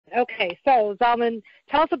Okay, so Zalman,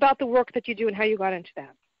 tell us about the work that you do and how you got into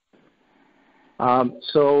that.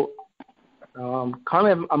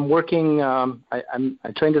 Currently I'm working, I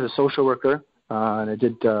trained as a social worker, and I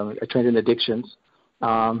trained in addictions.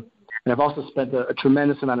 And I've also spent a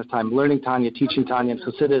tremendous amount of time learning Tanya, teaching Tanya and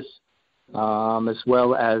Chassidus, as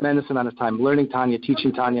well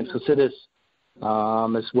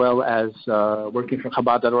as working for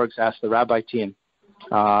Chabad.org's Ask the Rabbi team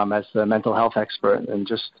as the mental health expert. And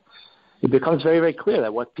just it becomes very, very clear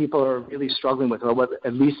that what people are really struggling with, or what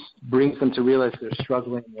at least brings them to realize they're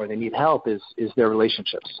struggling or they need help, is their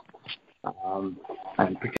relationships. And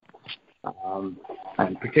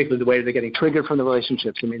particularly the way they're getting triggered from the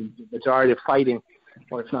relationships. I mean, the majority of fighting,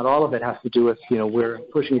 or if not all of it, has to do with, we're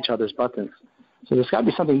pushing each other's buttons. So there's got to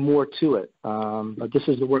be something more to it. But this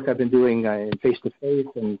is the work I've been doing in face-to-face,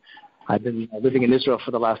 and I've been living in Israel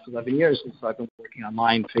for the last 11 years, and so I've been working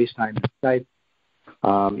online, FaceTime, and Skype.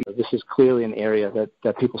 This is clearly an area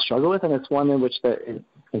that people struggle with, and it's one in which it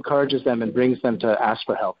encourages them and brings them to ask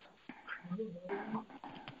for help.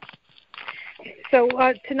 So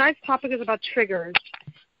tonight's topic is about triggers.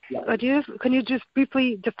 Yeah. Can you just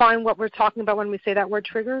briefly define what we're talking about when we say that word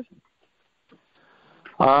triggers?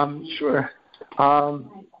 Sure.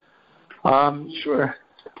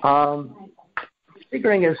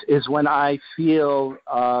 Triggering is when I feel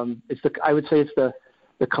I would say it's the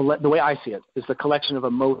way I see it is the collection of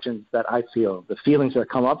emotions that I feel, the feelings that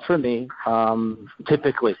come up for me,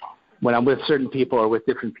 typically when I'm with certain people or with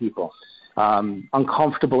different people.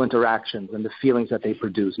 Uncomfortable interactions and the feelings that they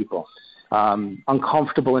produce.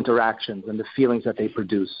 Uncomfortable interactions and the feelings that they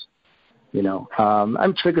produce.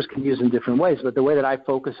 Triggers can be used in different ways, but the way that I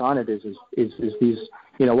focus on it is these.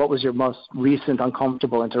 What was your most recent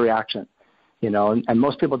uncomfortable interaction? And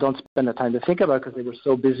most people don't spend the time to think about it because they were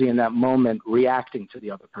so busy in that moment reacting to the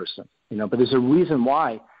other person. But there's a reason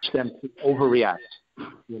why them to overreact.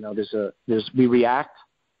 We react.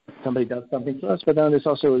 Somebody does something to us, but then there's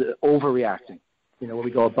also overreacting, where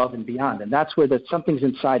we go above and beyond. And that's where something's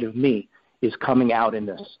inside of me is coming out in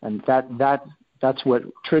this. And that's what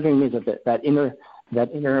triggering me, that inner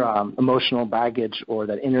emotional baggage, or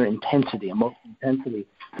that inner emotional intensity,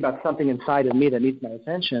 about something inside of me that needs my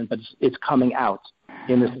attention, but it's coming out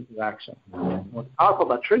in this interaction. What's powerful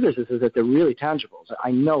about triggers is that they're really tangible. So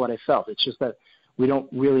I know what I felt. It's just that we don't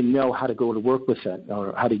really know how to go to work with it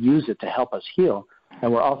or how to use it to help us heal.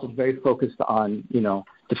 And we're also very focused on,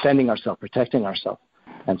 defending ourselves, protecting ourselves.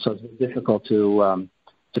 And so it's difficult to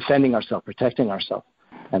defending ourselves, protecting ourselves.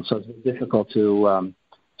 And so it's difficult to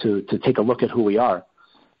take a look at who we are.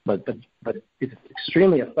 But it's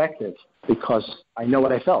extremely effective because I know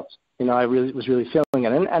what I felt. I was really feeling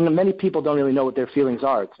it. And many people don't really know what their feelings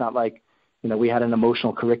are. It's not like, we had an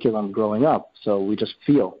emotional curriculum growing up, so we just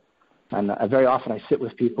feel. And very often I sit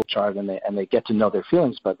with people, and they get to know their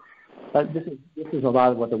feelings. But this is a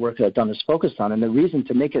lot of what the work that I've done is focused on. And the reason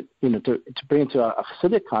to make it, to bring it to a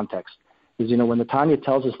Hasidic context is, when the Tanya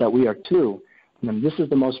tells us that we are two, this is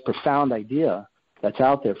the most profound idea that's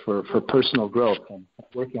out there for personal growth and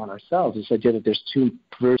working on ourselves. This idea that there's two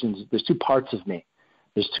versions, there's two parts of me.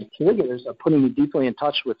 There's two triggers of putting me deeply in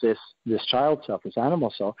touch with this child self, this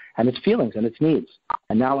animal self, and its feelings and its needs.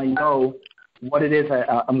 And now I know what it is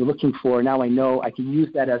I'm looking for. Now I know I can use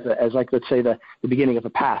that as like, let's say, the beginning of a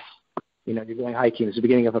path. You're going hiking, it's the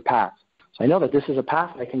beginning of a path. So I know that this is a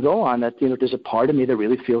path I can go on, that, there's a part of me that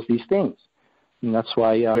really feels these things. And that's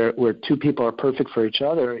why where two people are perfect for each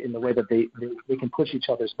other in the way that they can push each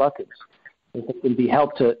other's buttons. They can be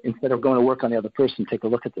helped to, instead of going to work on the other person, take a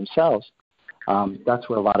look at themselves. That's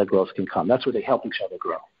where a lot of growth can come. That's where they help each other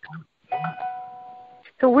grow.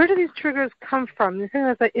 So where do these triggers come from? You think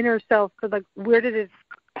that's the inner self. So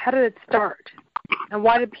how did it start? And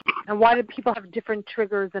why do people have different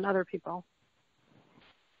triggers than other people?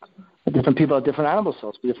 Different people have different animal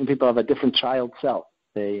selves. Different people have a different child self.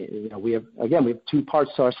 We have two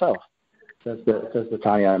parts to ourselves. Says the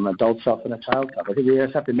Tanya, an adult self and a child self. I think we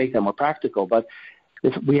just have to make that more practical. But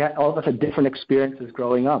all of us have different experiences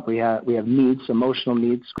growing up. We have needs, emotional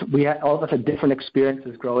needs. All of us have different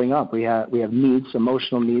experiences growing up. We have needs,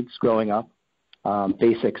 emotional needs growing up.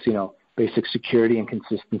 Basics, basic security and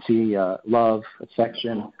consistency, love,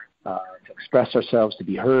 affection, to express ourselves, to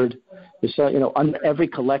be heard. There's, under every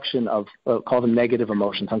collection of, call them negative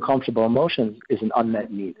emotions, uncomfortable emotions, is an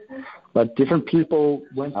unmet need. But different people,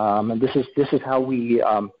 and this is how we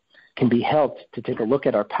can be helped to take a look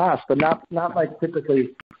at our past, but not like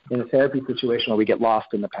typically in a therapy situation where we get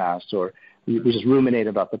lost in the past or we just ruminate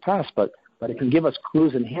about the past, but it can give us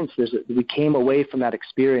clues and hints. We came away from that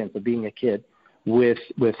experience of being a kid with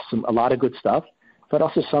a lot of good stuff, but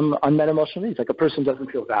also some unmet emotional needs. Like a person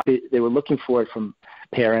doesn't feel valued. They were looking for it from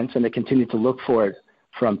parents, and they continue to look for it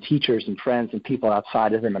from teachers and friends and people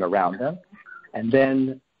outside of them and around them. And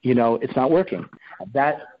then, it's not working.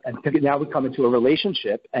 And now we come into a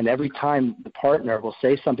relationship, and every time the partner will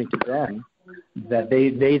say something to them that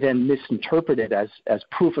they then misinterpret it as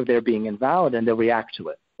proof of their being invalid, and they'll react to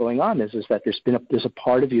it. What's going on is that there's a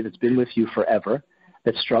part of you that's been with you forever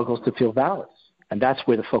that struggles to feel valid, and that's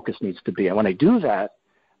where the focus needs to be. And when I do that,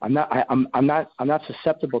 I'm not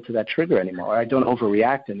susceptible to that trigger anymore. I don't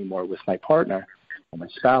overreact anymore with my partner or my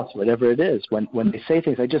spouse, whatever it is. When they say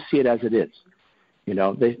things, I just see it as it is.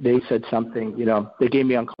 They said something, they gave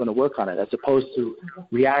me, I'm going to work on it, as opposed to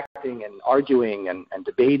reacting and arguing and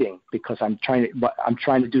debating because I'm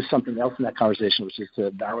trying to do something else in that conversation, which is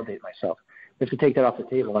to validate myself. I have to take that off the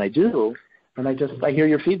table. When I do, then I hear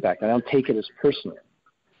your feedback. I don't take it as personal.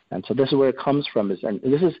 And so this is where it comes from.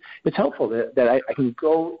 It's helpful that I can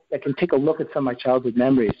take a look at some of my childhood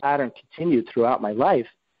memories, pattern continued throughout my life,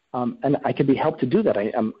 and I can be helped to do that.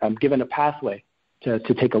 I'm given a pathway to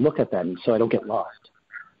take a look at them, so I don't get lost.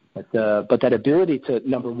 But that ability to,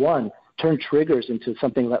 number one, turn triggers into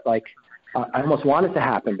something that, like, I almost want it to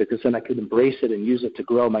happen because then I could embrace it and use it to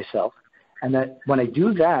grow myself. And that when I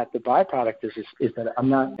do that, the byproduct is that I'm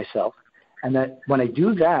not myself. And that when I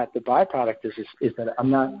do that, the byproduct is that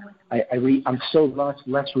I'm so much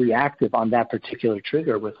less reactive on that particular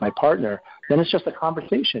trigger with my partner. Then it's just a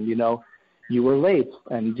conversation, You were late,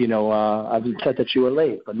 and I've said that you were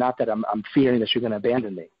late, but not that I'm fearing that you're going to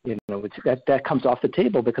abandon me. That comes off the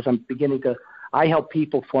table because I help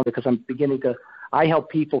people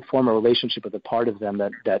form a relationship with a part of them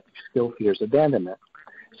that still fears abandonment.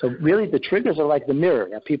 So really, the triggers are like the mirror.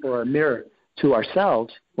 People are a mirror to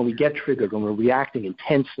ourselves when we get triggered, when we're reacting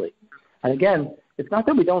intensely. And again, it's not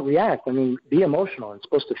that we don't react. Be emotional. It's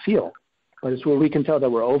supposed to feel. But it's where we can tell that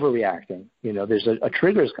we're overreacting. There's a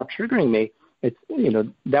trigger is triggering me. It's,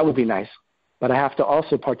 that would be nice. But I have to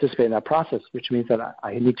also participate in that process, which means that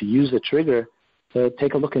I need to use the trigger to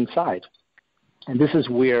take a look inside. And this is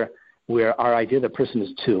where our idea that person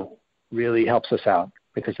is two really helps us out.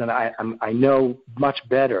 Because then I know much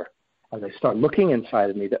better as I start looking inside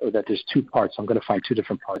of me that there's two parts. I'm going to find two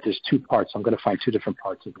different parts. There's two parts. I'm going to find two different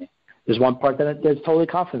parts of me. There's one part that's totally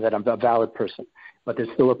confident that I'm a valid person. But there's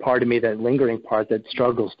still a part of me, that lingering part, that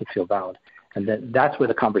struggles to feel valid. And that's where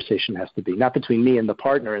the conversation has to be, not between me and the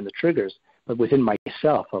partner and the triggers, but within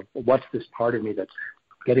myself of what's this part of me that's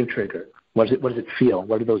getting triggered? What does it feel?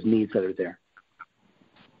 What are those needs that are there?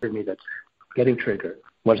 Part of me that's getting triggered.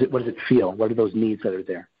 What does it feel? What are those needs that are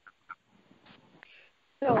there?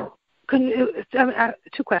 So,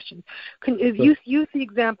 two questions. You use the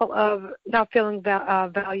example of not feeling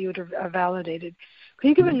valued or validated. Can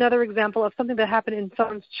you give another example of something that happened in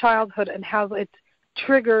someone's childhood and how it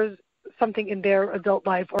triggers something in their adult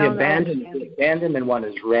life? Or the abandonment one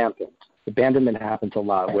is rampant. Abandonment happens a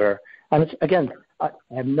lot and it's, again, I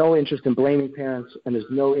have no interest in blaming parents, and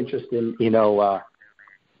there's no interest in, it's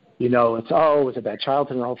a bad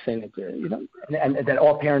childhood and the whole thing, and that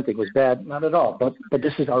all parenting was bad. Not at all. But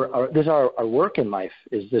this is our work in life.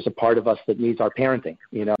 There's a part of us that needs our parenting.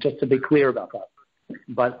 Just to be clear about that.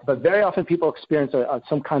 But very often people experience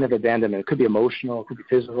some kind of abandonment. It could be emotional, it could be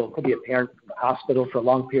physical, it could be a parent in the hospital for a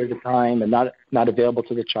long period of time and not available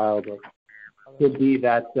to the child. Or it could be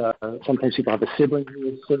that sometimes people have a sibling who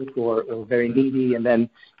is sick or very needy, and then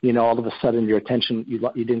all of a sudden your attention you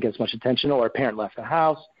didn't get as much attention, or a parent left the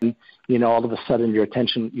house, and all of a sudden your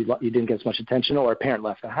attention you didn't get as much attention, or a parent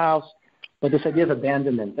left the house. But this idea of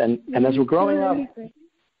abandonment, and as we're growing up,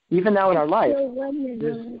 even now in our life,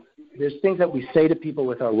 there's things that we say to people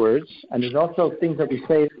with our words, and there's also things that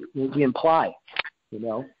we imply,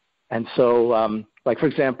 And so, like for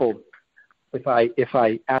example, if I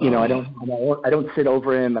I don't sit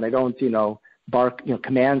over him and I don't bark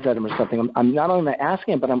commands at him or something. I'm not only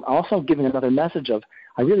asking him, but I'm also giving another message of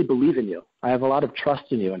I really believe in you. I have a lot of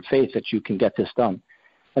trust in you and faith that you can get this done.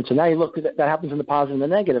 And so now you look, that happens in the positive and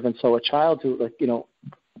the negative. And so a child who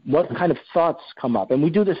what kind of thoughts come up? And we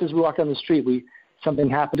do this as we walk down the street. Something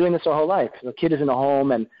happens. Doing this our whole life. A kid is in a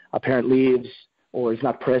home and a parent leaves or is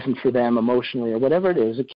not present for them emotionally or whatever it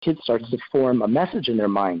is. A kid starts to form a message in their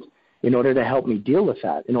mind in order to help me deal with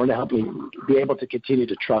that, in order to help me be able to continue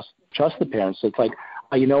to trust the parents. So it's like,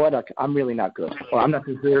 you know what, I'm really not good, or I'm not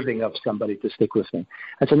deserving of somebody to stick with me.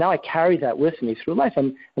 And so now I carry that with me through life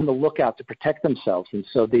and on the lookout to protect themselves. And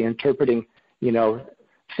so the interpreting,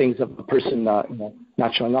 things of a person not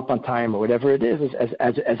showing up on time or whatever it is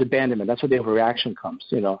as abandonment. That's where the overreaction comes.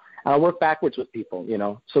 And I work backwards with people.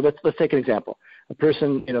 So let's take an example. A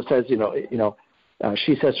person says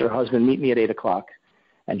she says to her husband, meet me at 8:00,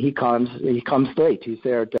 and he comes late. He's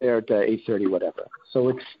there at 8:30, whatever.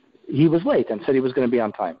 So he was late and said he was going to be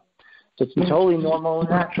on time. So it's a totally normal,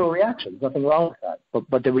 natural reaction. There's nothing wrong with that.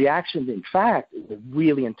 But the reaction, in fact, is a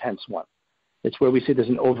really intense one. It's where we see there's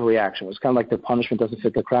an overreaction. It's kind of like the punishment doesn't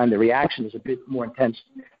fit the crime. The reaction is a bit more intense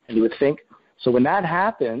than you would think. So when that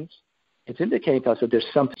happens, it's indicating to us that there's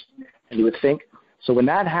something, and you would think. So when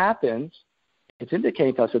that happens, it's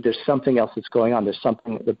indicating to us that there's something else that's going on. There's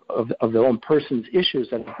something of their own person's issues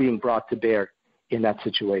that are being brought to bear in that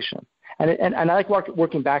situation. And I like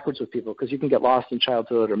working backwards with people because you can get lost in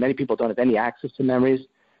childhood, or many people don't have any access to memories.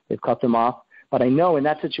 They've cut them off. But I know in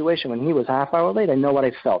that situation, when he was a half hour late, I know what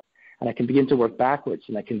I felt. And I can begin to work backwards,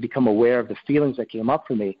 and I can become aware of the feelings that came up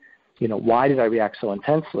for me. Why did I react so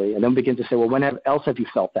intensely? And then begin to say, well, when else have you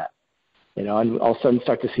felt that? And all of a sudden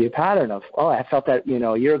start to see a pattern of, I felt that,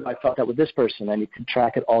 a year ago I felt that with this person, and you can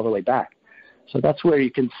track it all the way back. So that's where you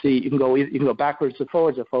can see, you can go backwards to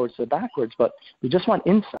forwards or forwards to backwards, but we just want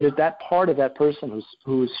insight. There's that part of that person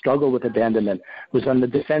who's struggled with abandonment, who's on the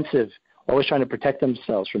defensive, always trying to protect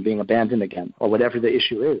themselves from being abandoned again, or whatever the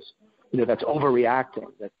issue is. That's overreacting,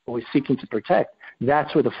 that's always seeking to protect.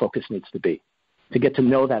 That's where the focus needs to be, to get to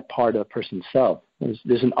know that part of a person's self.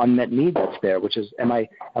 There's an unmet need that's there, which is, am I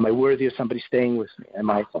worthy of somebody staying with me?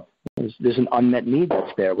 There's an unmet need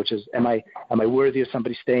that's there, which is, am I worthy of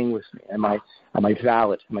somebody staying with me? Am I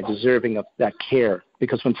valid? Am I deserving of that care?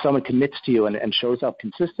 Because when someone commits to you and shows up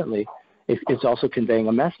consistently, it's also conveying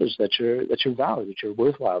a message that you're valid, that you're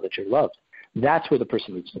worthwhile, that you're loved. That's where the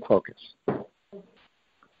person needs to focus.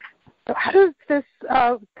 So how does this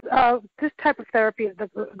type of therapy,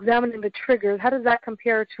 examining the triggers, how does that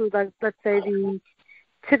compare to, let's say, the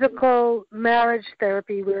typical marriage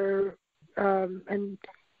therapy where, and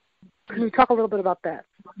can you talk a little bit about that?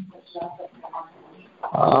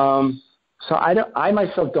 So I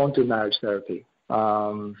myself don't do marriage therapy.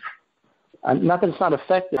 Not that it's not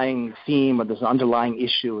effective, theme or there's an underlying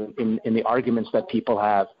issue in the arguments that people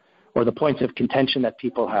have, or the points of contention that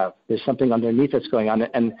people have. There's something underneath that's going on.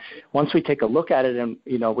 And once we take a look at it, and,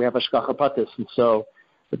 we have Hashgacha Pratis, and so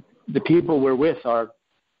the people we're with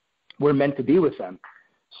we're meant to be with them.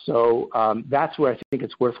 So that's where I think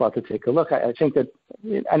it's worthwhile to take a look. I think that,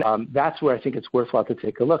 and that's where I think it's worthwhile to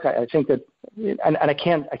take a look. I think that, and I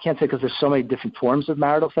can't say because there's so many different forms of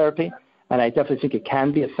marital therapy, and I definitely think it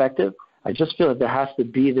can be effective. I just feel that there has to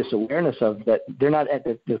be this awareness of that they're not,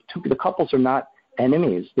 the couples are not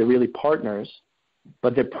enemies. They're really partners,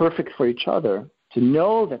 but they're perfect for each other. To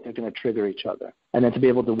know that they're going to trigger each other, and then to be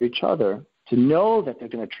able to each other, to know that they're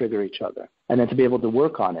going to trigger each other, and then to be able to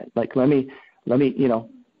work on it. Like let me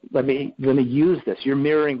use this. You're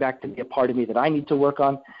mirroring back to me a part of me that I need to work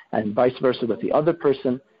on, and vice versa with the other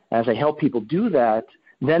person. As I help people do that,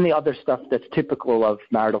 then the other stuff that's typical of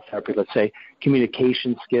marital therapy, let's say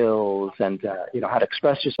communication skills and how to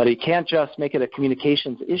express yourself. But you can't just make it a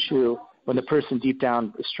communications issue when the person deep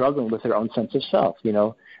down is struggling with their own sense of self.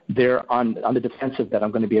 They're on the defensive that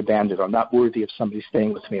I'm going to be abandoned, or I'm not worthy of somebody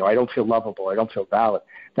staying with me, or I don't feel lovable, or I don't feel valid.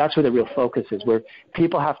 That's where the real focus is, where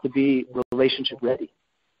people have to be relationship ready.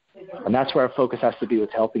 And that's where our focus has to be,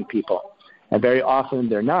 with helping people. And very often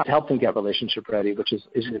they're not. Help them get relationship ready, which is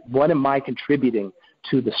what am I contributing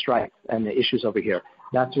to the strife and the issues over here?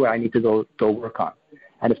 That's where I need to go work on.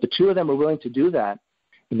 And if the two of them are willing to do that,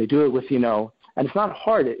 and they do it with, and it's not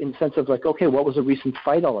hard in the sense of like, okay, what was a recent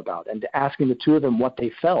fight all about? And asking the two of them what they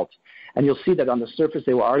felt. And you'll see that on the surface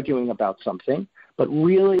they were arguing about something, but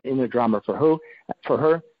really in the drama for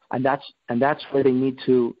her, and that's where they need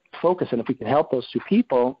to focus. And if we can help those two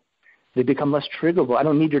people, they become less triggerable. I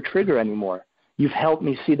don't need your trigger anymore. You've helped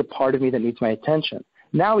me see the part of me that needs my attention.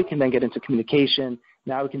 Now we can then get into communication.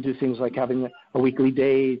 Now we can do things like having a weekly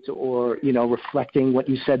date, or, reflecting what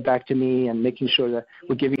you said back to me and making sure that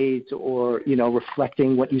we're giving it, or,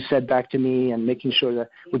 reflecting what you said back to me and making sure that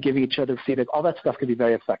we're giving each other feedback. All that stuff can be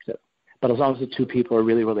very effective. But as long as the two people are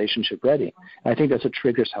really relationship ready. And I think that's what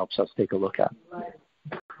triggers helps us take a look at.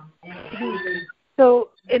 So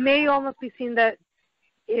it may almost be seen that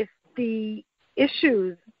if the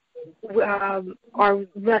issues are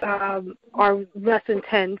less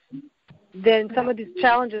intense, then some of these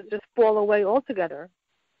challenges just fall away altogether,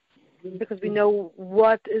 because we know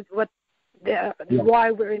why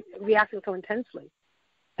we're reacting so intensely.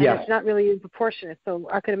 And it's not really proportionate. So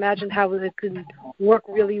I can imagine how it could work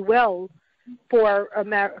really well for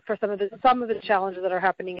some of the challenges that are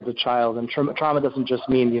happening. As a child, and trauma doesn't just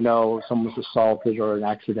mean someone was assaulted or an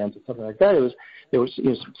accident or something like that. There was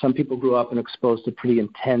some people grew up and exposed to pretty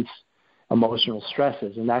intense emotional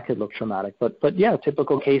stresses, and that could look traumatic. But yeah,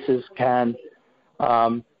 typical cases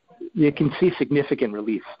you can see significant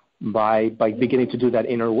relief by beginning to do that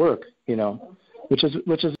inner work, which is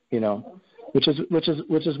what,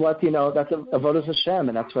 that's avodas Hashem,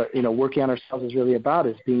 and that's what, working on ourselves is really about,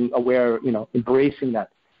 is being aware, embracing that,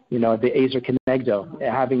 the Ezer Kenegdo,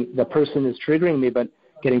 having the person is triggering me, but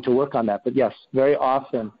getting to work on that. But yes, very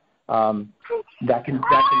often that can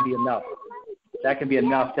be enough. That can be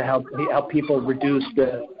enough to help people reduce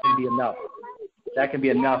the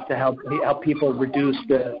people reduce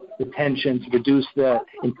the tensions, reduce the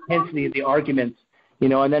intensity of the arguments,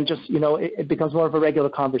 and then just, it becomes more of a regular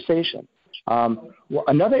conversation.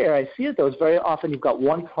 Another area I see it, though, is very often you've got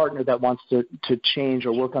one partner that wants to change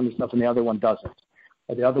or work on this stuff, and the other one doesn't.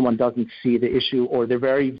 Or the other one doesn't see the issue, or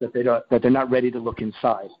that they're not ready to look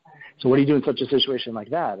inside. So what do you do in such a situation like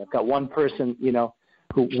that? I've got one person,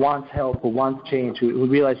 who wants help, who wants change, who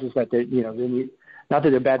realizes that they need, not that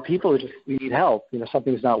they're bad people, it's just we need help.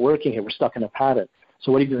 Something's not working here. We're stuck in a pattern.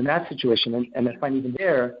 So what do you do in that situation? And if I'm even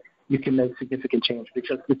there, you can make significant change,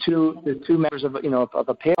 because the two members of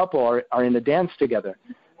a couple are in a dance together.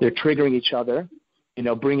 They're triggering each other,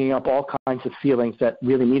 bringing up all kinds of feelings that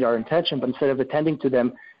really need our attention, but instead of attending to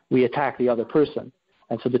them, we attack the other person.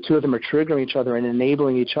 And so the two of them are triggering each other and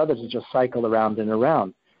enabling each other to just cycle around and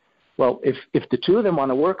around. Well, if the two of them want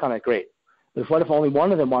to work on it, great. But what if only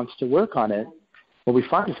one of them wants to work on it? What we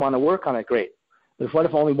find is want to work on it, great. But what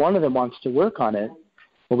if only one of them wants to work on it?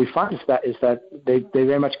 What we find is that they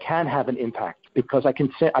very much can have an impact, because I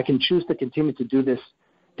can choose to continue to do this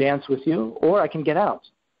dance with you, or I can get out.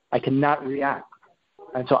 I cannot react.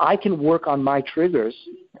 And so I can work on my triggers.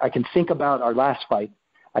 I can think about our last fight.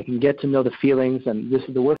 I can get to know the feelings, and this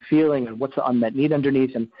is the work feeling, and what's the unmet need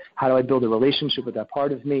underneath, and how do I build a relationship with that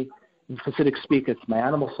part of me. In Hasidic speak, it's my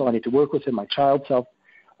animal soul. I need to work with it, my child self.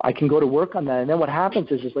 I can go to work on that. And then what happens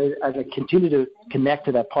is as I continue to connect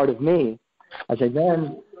to that part of me, as I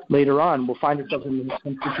then later on will find ourselves in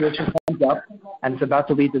some situation comes up, and it's about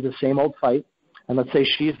to lead to the same old fight. And let's say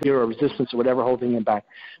she's there, or resistance or whatever holding him back.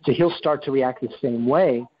 So he'll start to react the same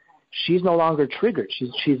way. She's no longer triggered.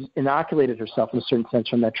 She's inoculated herself in a certain sense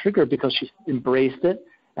from that trigger, because she's embraced it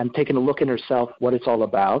and taken a look in herself, what it's all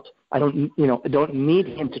about. I don't need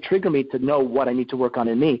him to trigger me to know what I need to work on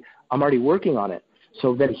in me. I'm already working on it.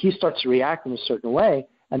 So then he starts to react in a certain way,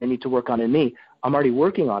 and I need to work on in me. I'm already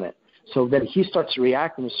working on it. So then he starts to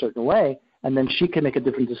react in a certain way, and then she can make a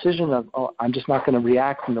different decision of, I'm just not going to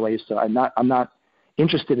react in the way I used to. I'm not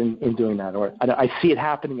interested in doing that, or I see it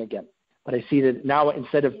happening again. But I see that now,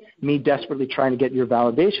 instead of me desperately trying to get your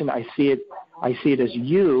validation, I see it as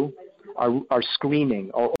you are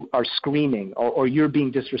screaming, or you're being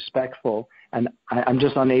disrespectful, and I'm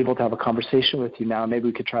just unable to have a conversation with you now. Maybe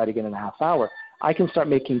we could try it again in a half hour. I can start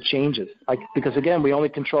making changes, because again, we only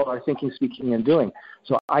control our thinking, speaking, and doing.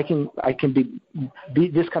 So I can be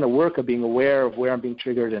this kind of work of being aware of where I'm being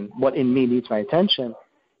triggered and what in me needs my attention,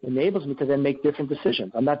 enables me to then make different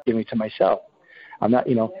decisions. I'm not giving it to myself. I'm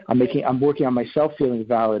working on myself feeling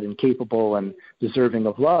valid and capable and deserving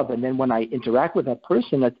of love. And then when I interact with that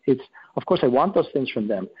person, of course I want those things from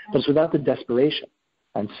them, but it's without the desperation.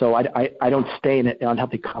 And so I don't stay in an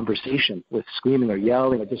unhealthy conversation with screaming or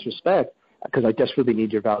yelling or disrespect, because I desperately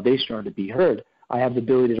need your validation in order to be heard. I have the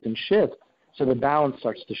ability to shift. So the balance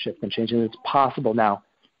starts to shift and change, and it's possible now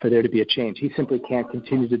for there to be a change. He simply can't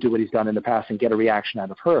continue to do what he's done in the past and get a reaction out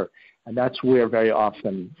of her. And that's where very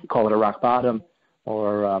often we call it a rock bottom,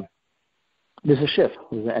 or there's a shift,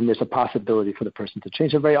 and there's a possibility for the person to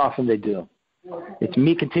change. And very often they do. It's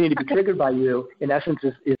me continuing to be triggered by you, in essence,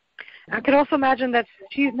 is I could also imagine that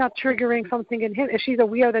she's not triggering something in him. If she's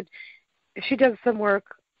aware that if she does some work,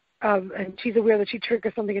 and she's aware that she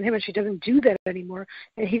triggers something in him, and she doesn't do that anymore,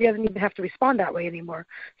 and he doesn't even have to respond that way anymore.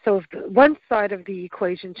 So if one side of the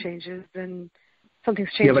equation changes, then something's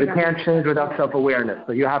changing. Yeah, but it can't change without self-awareness.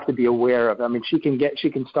 So you have to be aware of. She can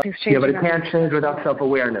start. Yeah, but it can't change without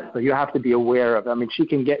self-awareness. So you have to be aware of. She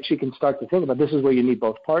can start to think about. This is where you need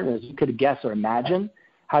both partners. You could guess or imagine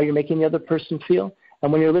how you're making the other person feel.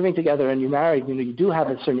 And when you're living together and you're married, you do have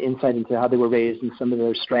a certain insight into how they were raised and some of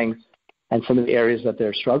their strengths and some of the areas that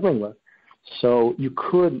they're struggling with. So you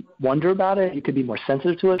could wonder about it. You could be more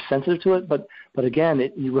sensitive to it. But again,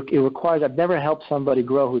 it requires. I've never helped somebody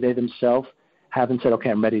grow who they themselves haven't said, okay,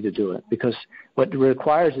 I'm ready to do it. Because what it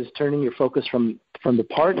requires is turning your focus from the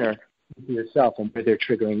partner to yourself and where they're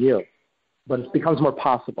triggering you. But it becomes more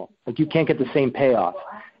possible. Like you can't get the same payoff.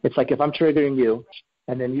 It's like if I'm triggering you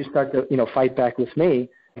and then you start to fight back with me,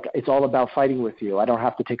 it's all about fighting with you. I don't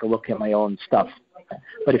have to take a look at my own stuff.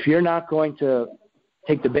 But if you're not going to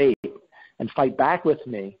take the bait and fight back with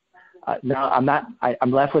me, now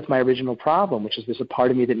I'm left with my original problem, which is there's a part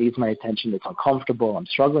of me that needs my attention. It's uncomfortable. I'm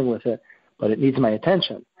struggling with it, but it needs my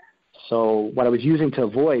attention. So what I was using to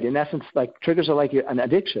avoid, in essence, like triggers are like an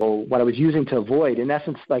addiction. So what I was using to avoid, in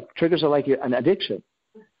essence, like triggers are like an addiction.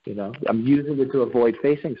 You know, I'm using it to avoid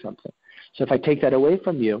facing something. So if I take that away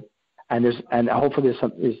from you, and hopefully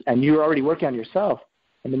and you're already working on yourself,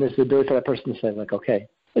 and then there's the ability for that person to say, like, okay,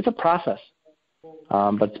 it's a process,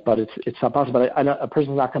 but it's not possible. But a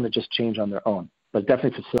person's not going to just change on their own. But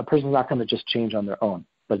definitely, a person's not going to just change on their own.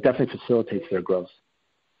 But it definitely facilitates their growth.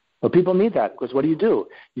 But people need that, because what do?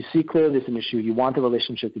 You see clearly there's an issue. You want the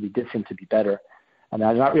relationship to be different, to be better. And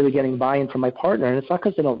I'm not really getting buy-in from my partner, and it's not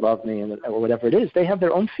because they don't love me or whatever it is. They have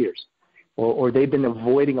their own fears, or they've been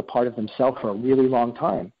avoiding a part of themselves for a really long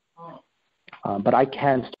time. But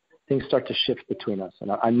things start to shift between us,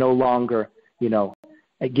 and I'm no longer,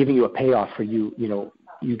 giving you a payoff for you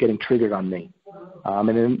getting triggered on me.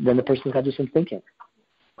 And then the person's got to do some thinking.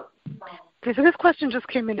 Okay, so this question just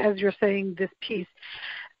came in as you're saying this piece.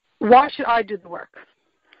 Why should I do the work?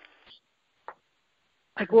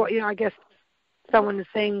 Like, well, I guess someone is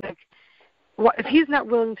saying, like, if he's not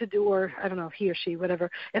willing to do, or I don't know, if he or she,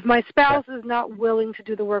 whatever, if my spouse is not willing to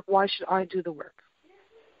do the work, why should I do the work?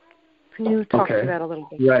 Can you talk to that a little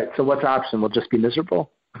bit? Right. So what's the option? We'll just be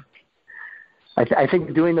miserable? I think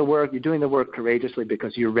you're doing the work courageously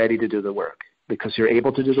because you're ready to do the work, because you're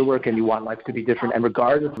able to do the work and you want life to be different, and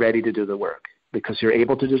regardless, ready to do the work. Because you're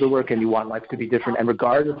able to do the work and you want life to be different, and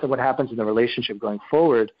regardless of what happens in the relationship going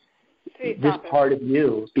forward, this part of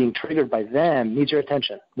you being triggered by them needs your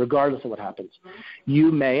attention, regardless of what happens. You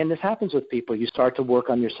may, and this happens with people, you start to work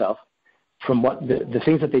on yourself from what the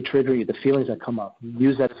things that they trigger you, the feelings that come up.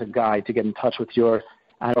 Use that as a guide to get in touch with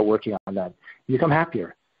working on that. You become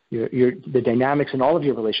happier. The dynamics in all of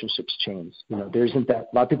your relationships change. There isn't that.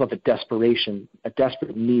 A lot of people have a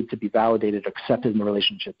desperate need to be validated, accepted in the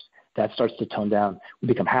relationships. That starts to tone down. We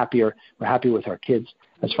become happier. We're happier with our kids.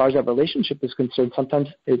 As far as that relationship is concerned, sometimes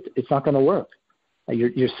it's not going to work.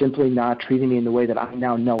 You're simply not treating me in the way that I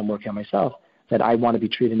now know I'm working on myself, that I want to be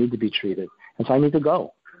treated, need to be treated. And so I need to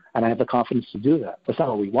go. And I have the confidence to do that. That's not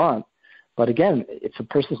what we want. But again, if a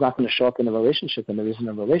person's not going to show up in a relationship, then there isn't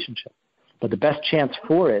a relationship. But the best chance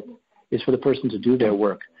for it is for the person to do their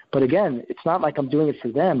work. But again, it's not like I'm doing it for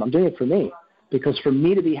them. I'm doing it for me. Because for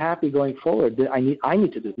me to be happy going forward, I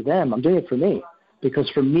need to do them. I'm doing it for me. Because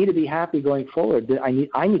for me to be happy going forward, I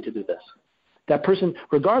need to do this. That person,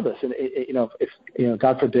 regardless, and if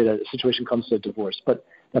God forbid a situation comes to a divorce, but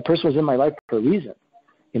that person was in my life for a reason.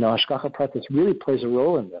 Hashgacha pratis really plays a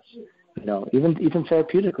role in this. Even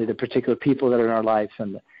therapeutically, the particular people that are in our life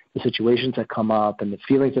and the situations that come up and the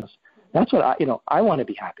feelings. That's what I want to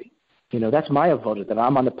be happy. That's my avoda that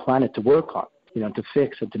I'm on the planet to work on. To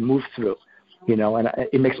fix and to move through. And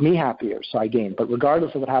it makes me happier, so I gain. But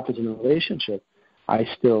regardless of what happens in the relationship, I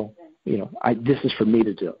still, this is for me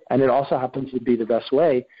to do. And it also happens to be the best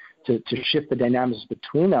way to shift the dynamics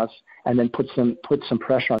between us, and then put some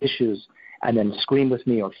pressure on issues, and then scream with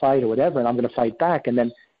me or fight or whatever, and I'm going to fight back, and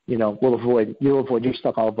then you'll avoid your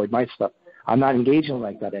stuff, I'll avoid my stuff. I'm not engaging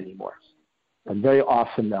like that anymore. And very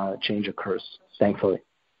often change occurs, thankfully.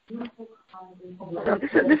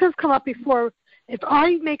 This has come up before. If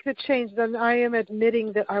I make the change, then I am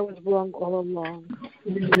admitting that I was wrong all along.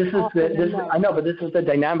 I know, but this is the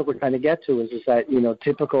dynamic we're trying to get to, is that,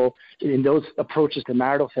 typical in those approaches to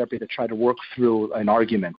marital therapy that try to work through an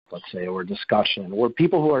argument, let's say, or a discussion, or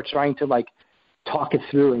people who are trying to talk it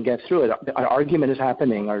through and get through it. An argument is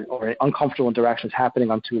happening, or an uncomfortable interaction is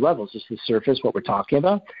happening on two levels. There's the surface, what we're talking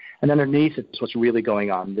about, and then underneath it's what's really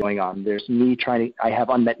going on. There's me I have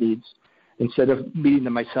unmet needs. Instead of meeting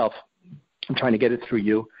them myself, I'm trying to get it through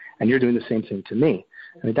you, and you're doing the same thing to me.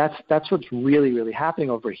 I mean, that's what's really, really happening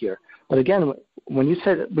over here. But again, when you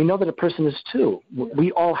said we know that a person is two,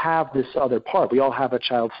 we all have this other part. We all have a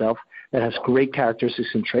child self that has great characteristics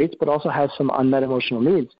and traits, but also has some unmet emotional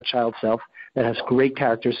needs. A child self that has great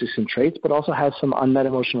characteristics and traits, but also has some unmet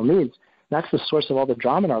emotional needs. That's the source of all the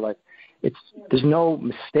drama in our life. There's no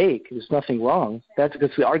mistake. There's nothing wrong. That's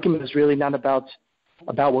because the argument is really not about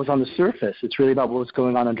what's on the surface. It's really about what's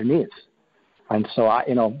going on underneath. And so,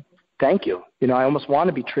 thank you. I almost want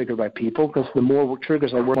to be triggered by people, because the more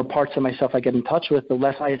triggers I work, the more parts of myself I get in touch with, the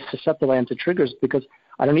less susceptible I am to triggers, because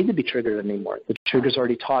I don't need to be triggered anymore. The triggers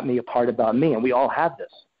already taught me a part about me, and we all have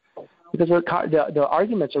this. Because the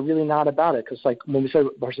arguments are really not about it, because when we say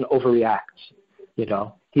a person overreacts,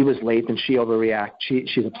 he was late and she overreacted.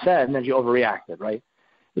 She's upset and then she overreacted, right?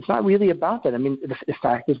 It's not really about that. I mean, the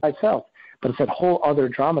fact is I felt. But it's that whole other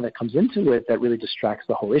drama that comes into it that really distracts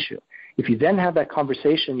the whole issue. If you then have that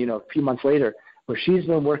conversation, a few months later, where she's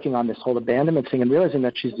been working on this whole abandonment thing and realizing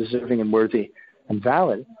that she's deserving and worthy and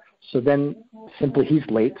valid, so then simply he's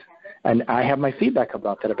late, And I have my feedback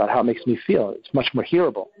about that, about how it makes me feel. It's much more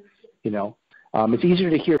hearable, you know. It's easier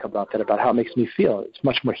to hear about that, about how it makes me feel. It's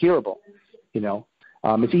much more hearable, you know.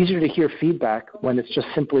 It's easier to hear feedback when it's just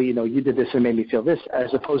simply, you know, you did this and made me feel this,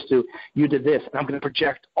 as opposed to you did this and I'm going to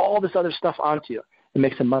project all this other stuff onto you. It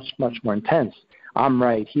makes it much, much more intense. I'm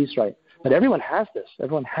right, he's right. But everyone has this.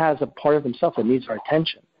 Everyone has a part of themselves that needs our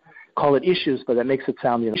attention. Call it issues, but that makes it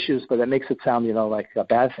sound, like a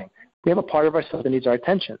bad thing. We have a part of ourselves that needs our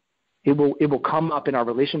attention. It will come up in our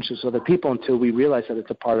relationships with other people until we realize that it's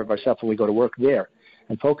a part of ourselves and we go to work there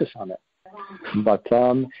and focus on it. But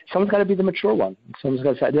someone's got to be the mature one. Someone's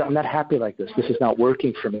got to say, I'm not happy like this. This is not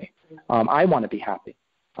working for me. I want to be happy.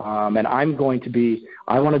 And I want to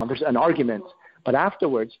an argument. But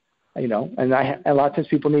afterwards, you know, and a lot of times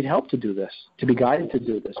people need help to do this, to be guided to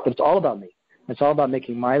do this. But it's all about me. It's all about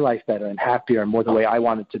making my life better and happier and more the way I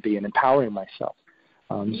want it to be and empowering myself.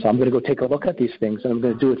 So I'm going to go take a look at these things and I'm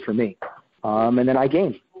going to do it for me. And then I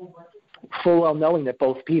gain, full well knowing that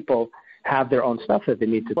both people have their own stuff that they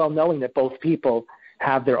need to take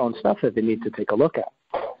a look at.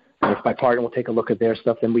 And if my partner will take a look at their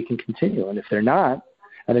stuff, then we can continue. And if they're not,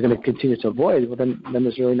 and they're going to continue to avoid, well, then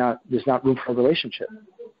there's not room for a relationship.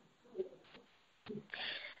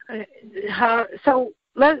 So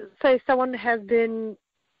let's say someone has been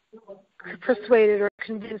persuaded or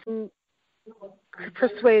convinced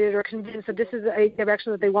that this is a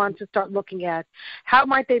direction that they want to start looking at. How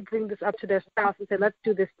might they bring this up to their spouse and say, let's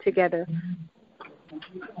do this together?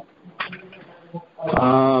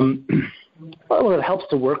 Well, it helps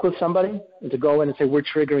to work with somebody and to go in and say, we're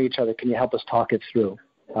triggering each other. Can you help us talk it through?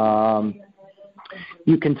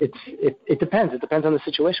 It depends. It depends on the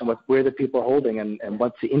situation, where the people are holding and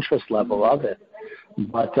what's the interest level of it.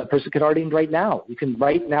 But a person could already you can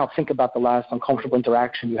right now think about the last uncomfortable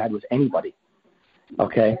interaction you had with anybody.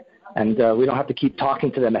 Okay? And we don't have to keep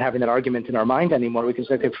talking to them and having that argument in our mind anymore. We can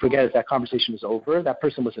say, okay, forget it. That conversation is over. That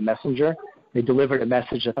person was a messenger. They delivered a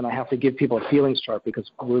message, and I have to give people a feelings chart because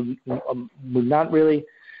we're not really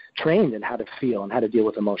trained in how to feel and how to deal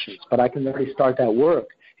with emotions. But I can already start that work.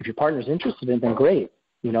 If your partner's interested in it, then great.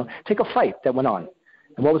 You know, take a fight that went on.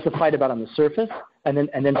 And what was the fight about on the surface? And then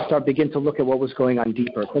begin to look at what was going on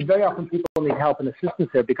deeper. But very often people need help and assistance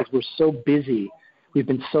there because we're so busy. We've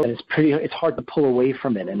been so, and it's hard to pull away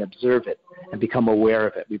from it and observe it and become aware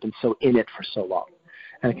of it. We've been so in it for so long.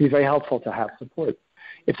 And it can be very helpful to have support.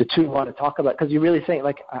 If the two want to talk about, because you're really saying,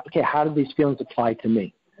 like, okay, how do these feelings apply to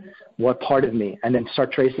me? What part of me? And then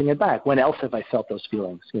start tracing it back. When else have I felt those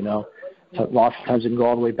feelings, you know? So lots of times it can go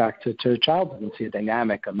all the way back to childhood and see a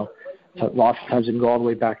dynamic. So lots of times it can go all the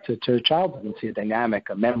way back to childhood and see a dynamic.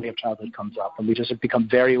 A memory of childhood comes up, and we just become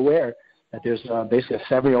very aware that there's basically a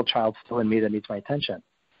 7-year-old child still in me that needs my attention.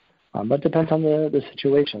 But it depends on the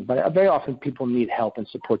situation. But very often people need help and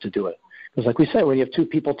support to do it. Because like we said, when you have two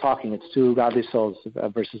people talking, it's two godly souls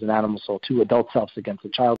versus an animal soul, two adult selves against a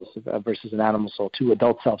child versus an animal soul, two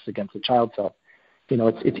adult selves against a child self. You know,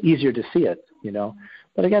 it's easier to see it, you know.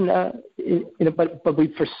 But again, but we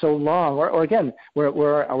for so long, or again,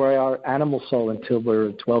 we're our animal soul until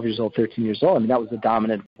we're 12 years old, 13 years old. I mean, that was the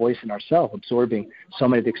dominant voice in ourselves, absorbing so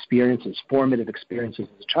many of the experiences, formative experiences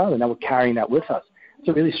as a child, and now we're carrying that with us.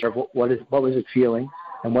 So really, sort of, what was it feeling,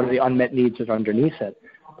 and what are the unmet needs that are underneath it?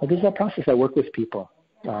 But this is a process I work with people,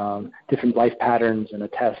 different life patterns and a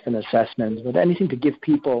test and assessments, but anything to give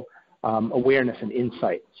people awareness and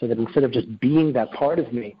insight, so that instead of just being that part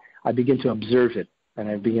of me, I begin to observe it. And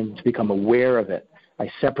I begin to become aware of it. I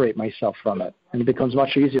separate myself from it. And it becomes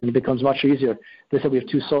much easier. They said we have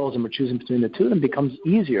two souls and we're choosing between the two, and it becomes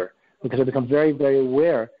easier because I become very, very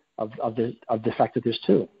aware of the fact that there's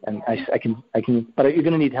two. And I can, but you're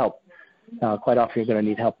going to need help. Quite often you're going to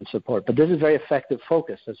need help and support. But this is very effective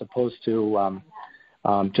focus as opposed to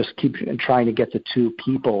just keep trying to get the two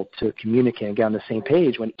people to communicate and get on the same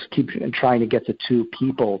page when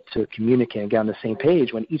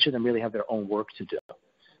each of them really have their own work to do.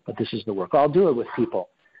 But this is the work. I'll do it with people.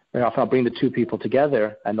 Very often I'll bring the two people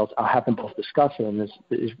together and I'll have them both discuss it, and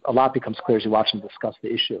a lot becomes clear as you watch them discuss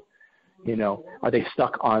the issue. You know, are they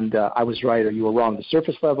stuck on the I was right or you were wrong, the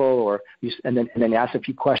surface level, and then you ask a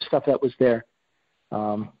few questions, stuff that was there.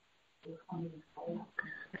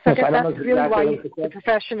 So I guess that's really why you need a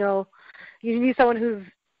professional. You need someone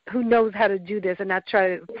who knows how to do this and not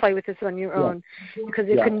try to play with this on your own, because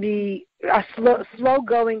it can be a slow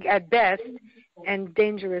going at best and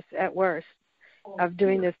dangerous at worst of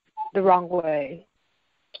doing this the wrong way.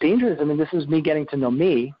 Dangerous. I mean, this is me getting to know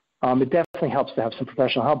me. It definitely helps to have some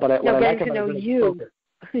professional help, but what I like about it is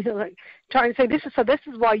like trying to say this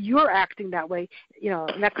is why you're acting that way,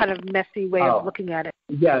 in that kind of messy way of looking at it.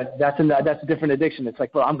 Yeah, that's a different addiction. It's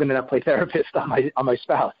like, well, I'm going to play therapist on my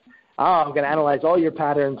spouse. Oh, I'm going to analyze all your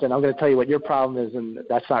patterns, and I'm going to tell you what your problem is, and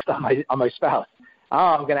that's not on my spouse. Oh,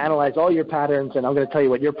 I'm going to analyze all your patterns, and I'm going to tell you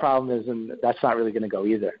what your problem is, and that's not really going to go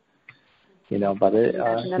either. But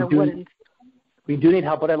we do need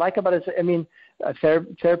help. What I like about it is,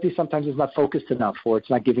 therapy sometimes is not focused enough, or it's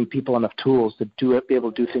not giving people enough tools to be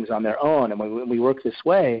able to do things on their own. And when we work this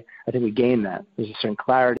way, I think we gain that. There's a certain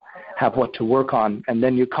clarity, have what to work on, and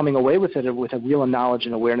then you're coming away with it with a real knowledge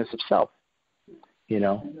and awareness of self.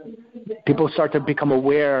 People start to become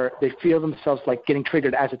aware. They feel themselves like getting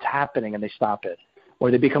triggered as it's happening, and they stop it. Or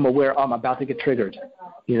they become aware, I'm about to get triggered.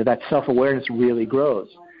 That self-awareness really grows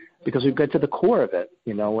because we get to the core of it.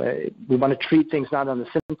 We want to treat things not on the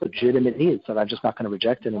simple, legitimate needs that I'm just not going to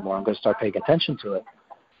reject anymore. I'm going to start paying attention to it.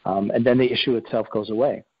 And then the issue itself goes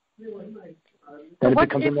away. Then it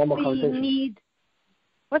becomes a normal conversation.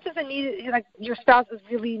 What does the need, like your spouse is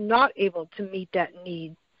really not able to meet that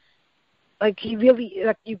need? Like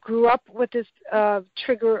you grew up with this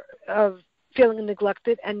trigger of feeling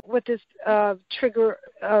neglected, and with this trigger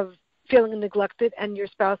of feeling neglected, and your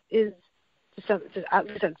spouse is, at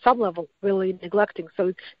least at some level, really neglecting.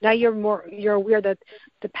 So now you're aware that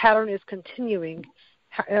the pattern is continuing.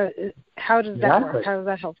 How does that work? How is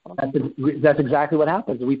that helpful? That's exactly what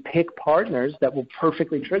happens. We pick partners that will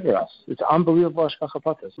perfectly trigger us. It's unbelievable.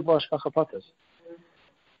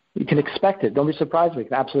 You can expect it. Don't be surprised. We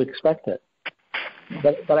can absolutely expect it.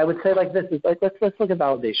 But I would say like this: let's look at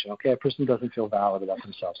validation. Okay, a person doesn't feel valid about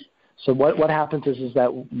themselves. So what happens is that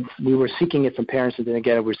we were seeking it from parents who didn't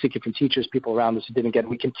get it. We were seeking it from teachers, people around us who didn't get it.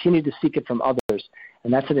 We continue to seek it from others,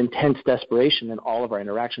 and that's an intense desperation in all of our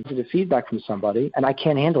interactions. The feedback from somebody, and I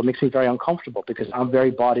can't handle it. It makes me very uncomfortable because I'm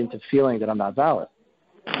very bought into feeling that I'm not valid.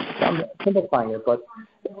 So I'm simplifying it, but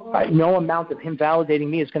no amount of him validating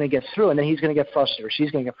me is going to get through, and then he's going to get frustrated or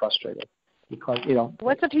she's going to get frustrated because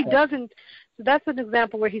What if he doesn't? So that's an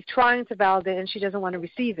example where he's trying to validate and she doesn't want to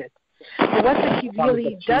receive it. But what if he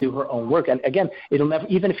really does do her own work? And again, it'll never.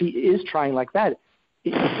 Even if he is trying like that,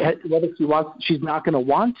 whether she's not going to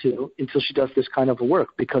want to until she does this kind of work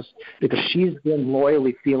because she's been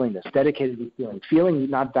loyally feeling this, dedicatedly feeling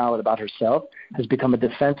not valid about herself has become a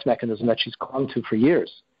defense mechanism that she's clung to for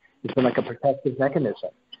years. It's been like a protective mechanism,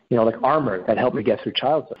 like armor that helped me get through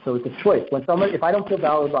childhood. So it's a choice. If I don't feel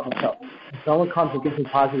valid about myself, if someone comes and gives me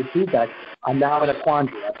positive feedback, I'm now in a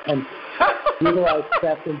quandary. And either I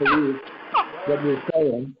accept and believe what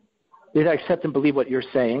you're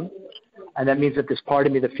saying, and that means that this part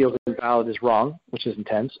of me that feels invalid is wrong, which is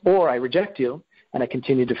intense, or I reject you, and I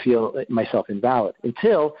continue to feel myself invalid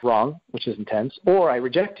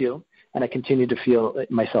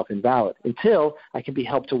until I can be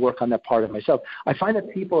helped to work on that part of myself. I find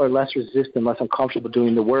that people are less resistant, less uncomfortable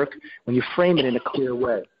doing the work when you frame it in a clear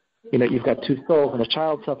way. You've got two souls and a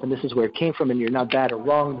child self, and this is where it came from, and you're not bad or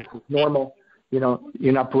wrong. This is normal.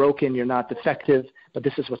 You're not broken. You're not defective. But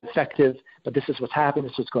this is what's effective. But this is what's happening.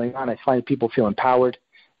 This is what's going on. I find people feel empowered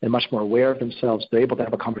and much more aware of themselves. They're able to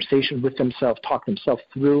have a conversation with themselves, talk themselves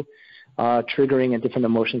through triggering and different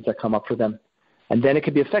emotions that come up for them. And then it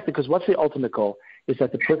can be effective because what's the ultimate goal is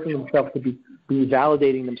that the person themselves to be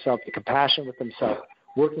validating themselves, the compassion with themselves,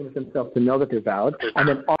 working with themselves to know that they're valid, and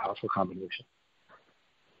then powerful combination.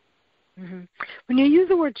 Mm-hmm. When you use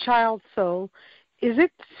the word child soul, is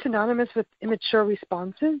it synonymous with immature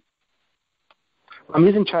responses? I'm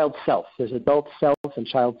using child self. There's adult self and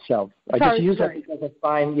child self. I just use that because I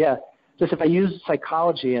find, just if I use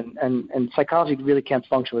psychology, and psychology really can't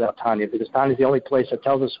function without Tanya, because Tanya is the only place that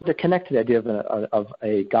tells us to connect to the idea of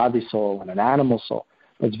a godly soul and an animal soul.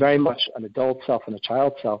 It's very much an adult self and a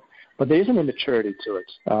child self, but there is an immaturity to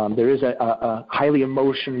it. There is a highly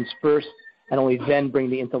emotions first, and only then bring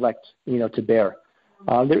the intellect, to bear.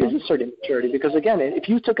 There is a certain immaturity because, again, if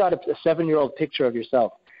you took out a 7-year-old picture of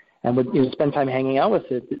yourself and would spend time hanging out with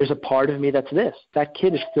it, there's a part of me that's this. That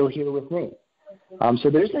kid is still here with me.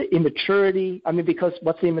 So there's an immaturity. Because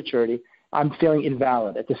what's the immaturity? I'm feeling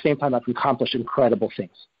invalid. At the same time, I've accomplished incredible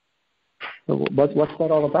things. So what's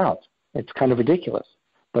that all about? It's kind of ridiculous.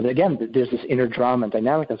 But again, there's this inner drama and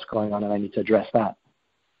dynamic that's going on, and I need to address that.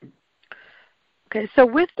 Okay, so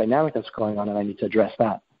with dynamic that's going on, and I need to address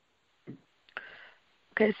that.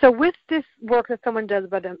 Okay, so with this work that someone does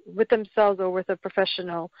with themselves or with a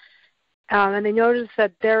professional, and they notice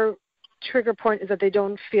that their trigger point is that they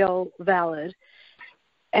don't feel valid,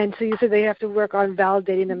 and so you said they have to work on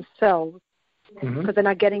validating themselves because they're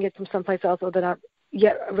not getting it from someplace else, or they're not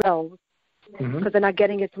yet because they're not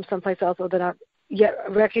getting it from someplace else, or they're not yet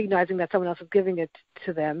recognizing that someone else is giving it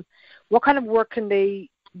to them, what kind of work can they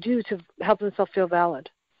do to help themselves feel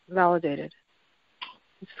validated?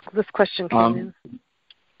 This question came in.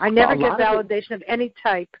 I never get validation of any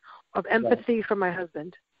type of empathy from my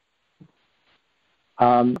husband.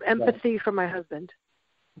 Empathy from my husband.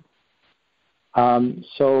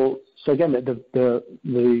 So again,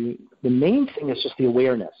 the main thing is just the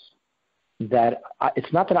awareness that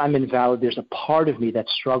it's not that I'm invalid. There's a part of me that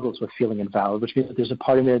struggles with feeling invalid, which means that there's a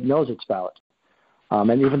part of me that knows it's valid.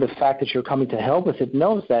 And even the fact that you're coming to help with it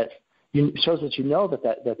shows that you know that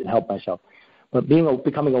it helped myself. But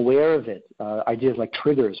becoming aware of it, ideas like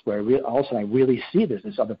triggers, where all of a sudden I really see this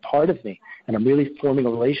other part of me, and I'm really forming a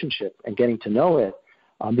relationship and getting to know it.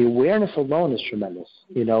 The awareness alone is tremendous,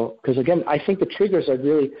 because again, I think the triggers are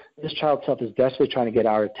really, this child self is desperately trying to get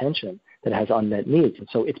our attention that has unmet needs. And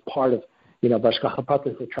so it's part of, B'Hashgacha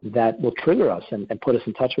Pratis that will trigger us and put us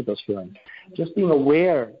in touch with those feelings. Just being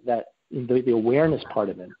aware that the awareness part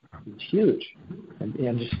of it is huge. And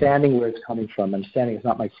understanding where it's coming from, understanding it's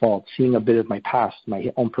not my fault, seeing a bit of my past,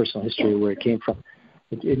 my own personal history, where it came from,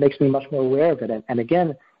 it makes me much more aware of it. And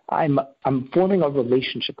again, I'm forming a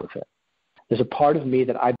relationship with it. There's a part of me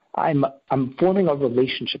that I'm forming a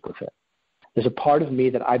relationship with it. There's a part of me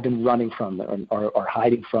that I've been running from or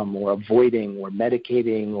hiding from or avoiding or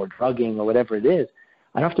medicating or drugging or whatever it is.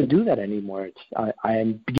 I don't have to do that anymore. I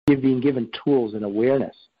am being given tools and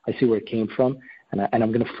awareness. I see where it came from, and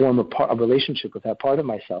I'm going to form a relationship with that part of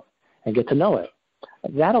myself and get to know it.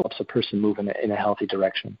 That helps a person move in a healthy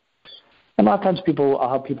direction. And a lot of times I'll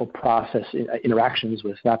help people process interactions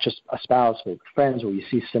with not just a spouse, but with friends, where you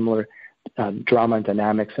see similar drama and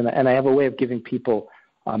dynamics. And I have a way of giving people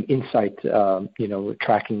insight,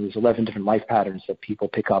 tracking these 11 different life patterns that people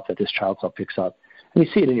pick up, that this child self picks up. And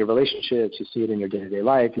you see it in your relationships, you see it in your day-to-day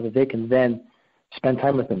life. They can then spend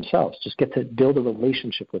time with themselves. Just get to build a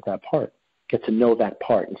relationship with that part. Get to know that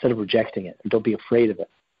part instead of rejecting it. And don't be afraid of it.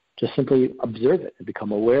 Just simply observe it and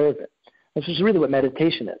become aware of it. This is really what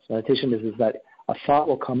meditation is. Meditation is that a thought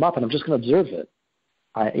will come up and I'm just going to observe it.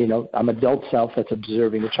 I'm adult self that's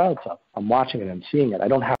observing the child self. I'm watching it. I'm seeing it.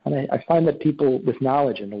 I find that people with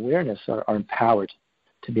knowledge and awareness are empowered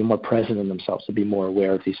to be more present in themselves, to be more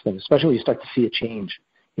aware of these things. Especially when you start to see a change,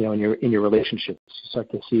 in your relationships. You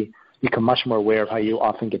start to become much more aware of how you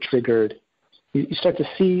often get triggered. You start to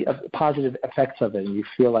see positive effects of it, and you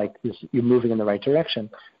feel like you're moving in the right direction.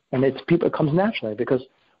 And it comes naturally, because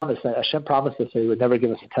Hashem promised us that He would never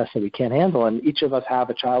give us a test that we can't handle, and each of us have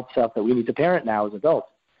a child self that we need to parent now as adults.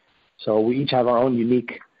 So we each have our own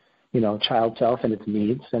unique, child self and its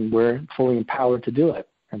needs, and we're fully empowered to do it.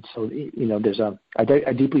 And so,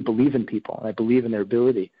 I deeply believe in people, and I believe in their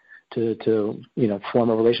ability to form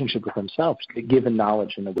a relationship with themselves, given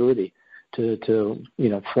knowledge and ability to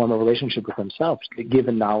form a relationship with themselves,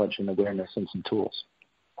 given knowledge and awareness and some tools.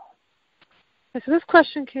 So this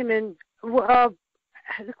question came in.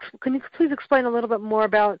 Can you please explain a little bit more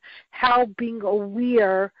about how being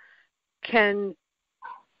aware can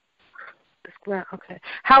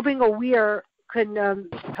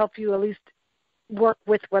help you at least work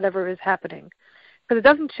with whatever is happening? Because it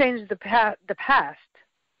doesn't change the past.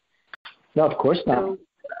 No, of course not.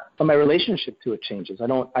 But my relationship to it changes. I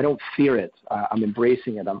don't fear it. I'm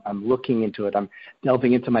embracing it. I'm looking into it. I'm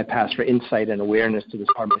delving into my past for insight and awareness to this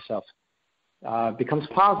part of myself. It becomes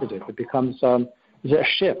positive. It becomes there's a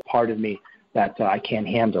shift part of me that I can't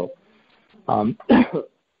handle. But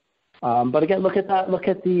again, look at that. Look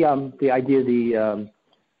at the idea,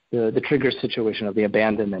 the trigger situation of the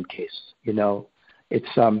abandonment case.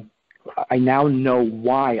 It's I now know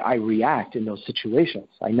why I react in those situations.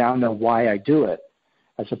 I now know why I do it,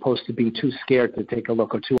 as opposed to being too scared to take a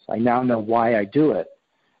look, or too. I now know why I do it,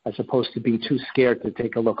 as opposed to being too scared to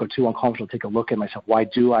take a look, or too uncomfortable to take a look at myself. Why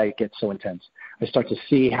do I get so intense? I start to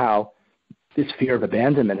see how this fear of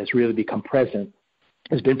abandonment has really become present,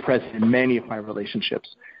 has been present in many of my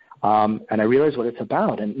relationships. And I realize what it's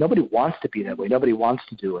about. And nobody wants to be that way. Nobody wants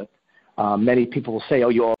to do it. Many people will say,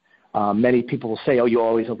 you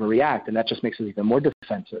always overreact, and that just makes it even more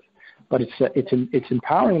defensive. But it's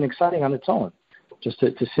empowering and exciting on its own, just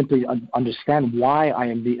to simply understand why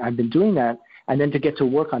I've been doing that, and then to get to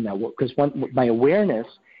work on that. Because my awareness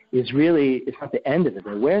is really, it's not the end of it.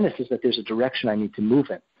 The awareness is that there's a direction I need to move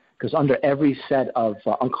in. Because under every set of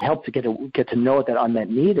help to get to know what that unmet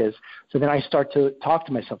need is, so then I start to talk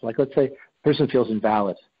to myself. Like, let's say a person feels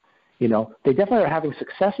invalid. They definitely are having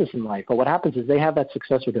successes in life, but what happens is they have that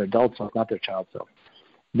success with their adult self, not their child self.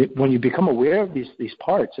 When you become aware of these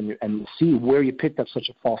parts and see where you picked up such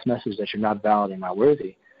a false message that you're not valid and not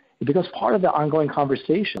worthy, it becomes part of the ongoing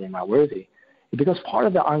conversation. You're not worthy. It becomes part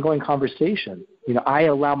of the ongoing conversation. I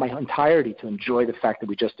allow my entirety to enjoy the fact that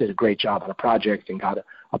we just did a great job on a project and got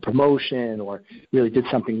a promotion or really did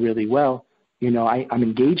something really well. I'm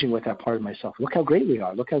engaging with that part of myself. Look how great we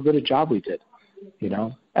are. Look how good a job we did.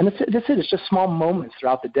 And that's it. It's just small moments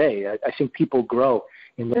throughout the day. I think people grow.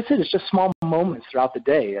 It's just small moments throughout the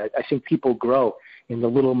day. I think people grow in the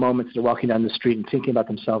little moments they're walking down the street and thinking about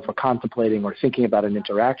themselves or contemplating or thinking about an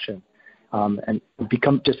interaction. And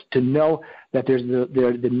become just to know that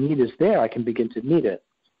the need is there, I can begin to meet it.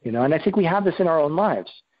 And I think we have this in our own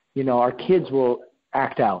lives. Our kids will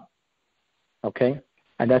act out, okay?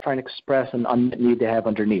 And that's trying to express an unmet need they have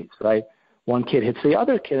underneath, right? One kid hits the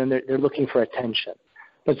other kid, and they're looking for attention.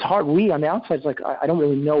 But it's hard. We, on the outside, it's like, I don't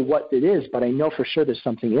really know what it is, but I know for sure there's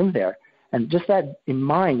something in there. And just that in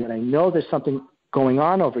mind, that I know there's something going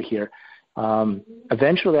on over here,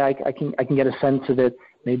 eventually I can get a sense of it.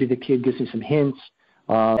 Maybe the kid gives me some hints.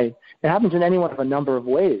 It happens in any one of a number of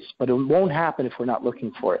ways, but it won't happen if we're not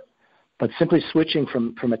looking for it. But simply switching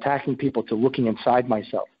from attacking people to looking inside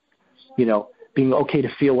myself, being okay to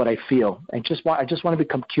feel what I feel. I just want to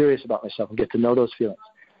become curious about myself and get to know those feelings.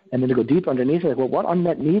 And then to go deep underneath it, like, well, what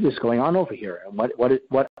unmet need is going on over here? And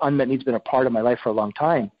what unmet need's been a part of my life for a long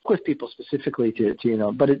time? With people specifically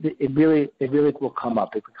but it really will come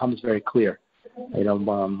up. It becomes very clear,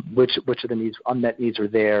 which of the needs, unmet needs are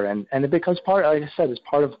there. And it becomes part, like I said, it's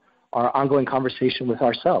part of our ongoing conversation with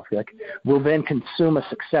ourselves. Like, we'll then consume a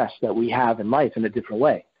success that we have in life in a different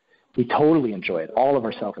way. We totally enjoy it. All of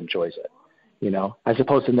ourselves enjoys it, as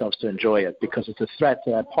opposed to those to enjoy it because it's a threat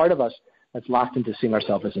to that part of us that's locked into seeing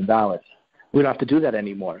ourselves as invalid. We don't have to do that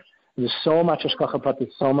anymore. There's so much Hashgacha Pratis,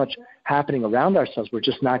 so much happening around ourselves. We're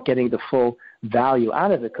just not getting the full value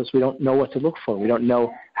out of it because we don't know what to look for. We don't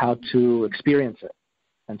know how to experience it.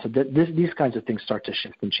 And so these kinds of things start to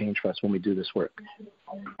shift and change for us when we do this work.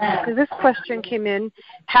 Because this question came in,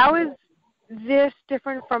 how is this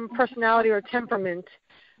different from personality or temperament?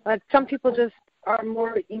 Like, some people just are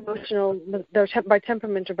more emotional, they're by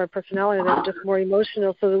temperament or by personality, they're just more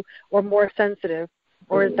emotional, or more sensitive,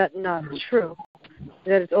 or is that not true?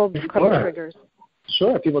 That it's all become triggers?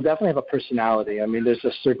 Sure, people definitely have a personality. I mean, there's a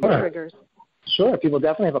certain triggers. Sure, people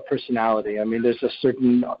definitely have a personality. I mean, there's a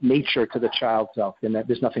certain nature to the child self, and that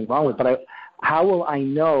there's nothing wrong with it. But how will I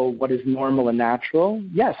know what is normal and natural?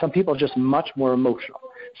 Yeah, some people are just much more emotional.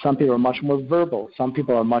 Some people are much more verbal. Some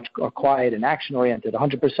people are quiet and action-oriented,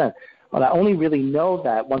 100%. But I only really know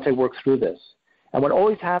that once I work through this. And what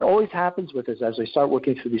always happens with this, as I start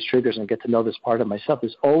working through these triggers and get to know this part of myself,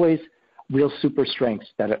 there's always real super strengths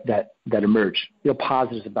that emerge, real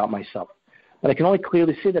positives about myself. But I can only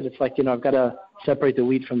clearly see that it's like, I've got to separate the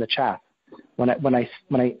wheat from the chaff. When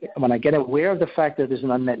I get aware of the fact that there's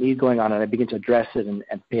an unmet need going on and I begin to address it and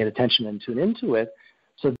pay attention and tune into it,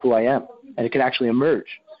 so that's who I am. And it can actually emerge,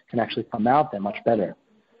 can actually come out then much better.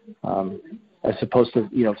 As opposed to,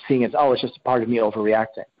 seeing it, it's just a part of me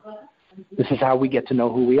overreacting. This is how we get to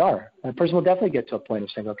know who we are. And a person will definitely get to a point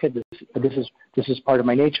of saying, okay, this is part of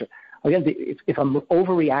my nature. Again, if I'm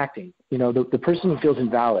overreacting, the person who feels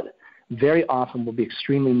invalid very often will be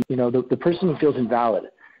extremely, the person who feels invalid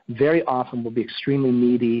very often will be extremely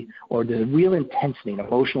needy, or there's a real intensity, an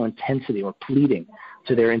emotional intensity or pleading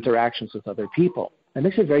to their interactions with other people. It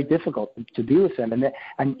makes it very difficult to be with them.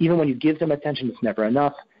 And even when you give them attention, it's never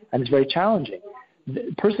enough. And it's very challenging.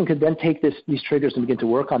 The person could then take these triggers and begin to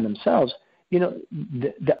work on themselves. That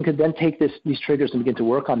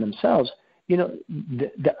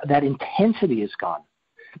intensity is gone.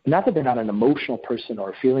 Not that they're not an emotional person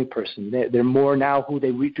or a feeling person. They're more now who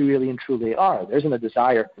they really and truly are. There isn't a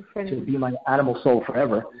desire to be my animal soul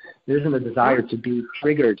forever. There isn't a desire to be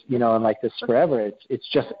triggered, and like this forever. It's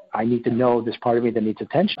just, I need to know this part of me that needs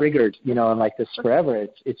attention. Triggered, and like this forever.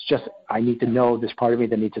 It's just, I need to know this part of me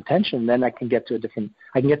that needs attention. Then I can get to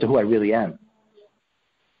who I really am.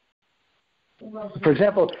 For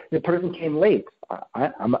example, the person came late. I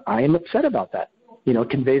am upset about that. It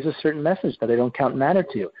conveys a certain message that I don't count matter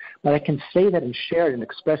to you. But I can say that and share it and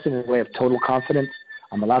express it in a way of total confidence.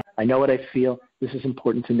 I know what I feel. This is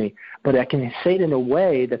important to me. But I can say it in a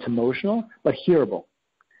way that's emotional but hearable.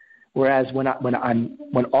 Whereas when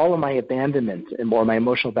all of my abandonment and or my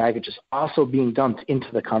emotional baggage is also being dumped into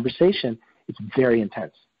the conversation, it's very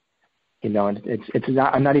intense. And it's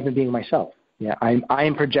not. I'm not even being myself. Yeah, I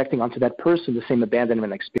am projecting onto that person the same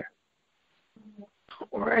abandonment experience.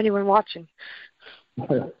 Or anyone watching.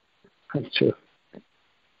 That's true.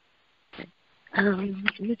 Let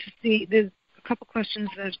me just see. There's a couple questions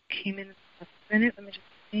that came in a minute. Let me just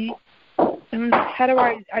see. How do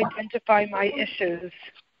I identify my issues?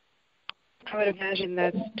 I would imagine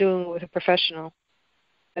that's doing with a professional.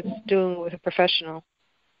 that's doing it with a professional?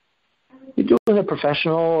 You do it with a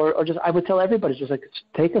professional, or just, I would tell everybody, just like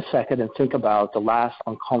take a second and think about the last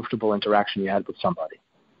uncomfortable interaction you had with somebody.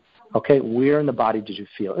 Okay, where in the body did you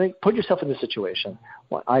feel? Like, put yourself in the situation.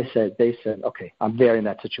 What I said, they said, okay, I'm there in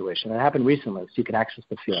that situation. It happened recently, so you can access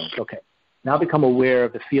the feelings. Okay, now become aware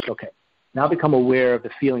of the feelings. Okay, now become aware of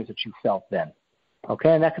the feelings that you felt then.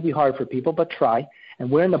 Okay, and that could be hard for people, but try. And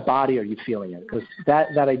where in the body are you feeling it? Because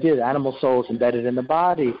that idea, the animal soul is embedded in the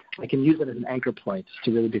body, I can use it as an anchor point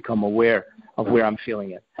to really become aware of where I'm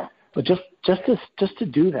feeling it. But just to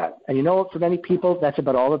do that. And you know, for many people, that's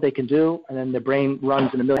about all that they can do, and then their brain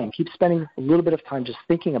runs in a million. Keep spending a little bit of time just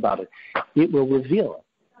thinking about it. It will reveal it.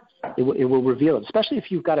 It will reveal it, especially if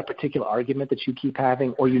you've got a particular argument that you keep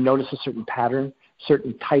having, or you notice a certain pattern,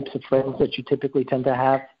 certain types of friends that you typically tend to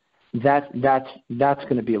have. That's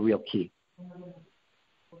going to be a real key.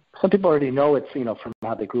 Some people already know it's, from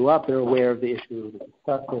how they grew up. They're aware of the issue,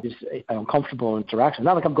 this uncomfortable interaction.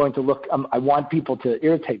 Not like I'm going to look, I want people to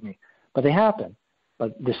irritate me, but they happen.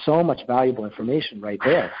 But there's so much valuable information right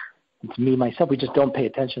there. It's me, myself, we just don't pay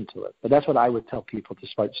attention to it. But that's what I would tell people to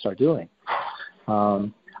start doing.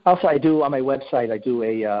 Also, I do, on my website, I do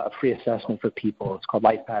a free assessment for people. It's called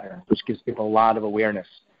Life Patterns, which gives people a lot of awareness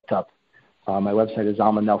stuff. My website is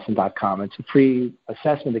zalmannelson.com. It's a free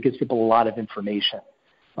assessment that gives people a lot of information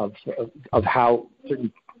of how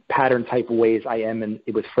certain pattern type of ways I am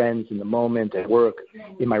with friends in the moment, at work,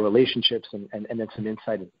 in my relationships, and then some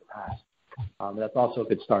insight into the past. That's also a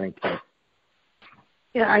good starting point.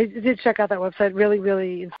 Yeah, I did check out that website. Really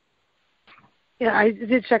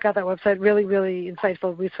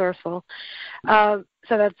insightful, resourceful. So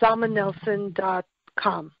that's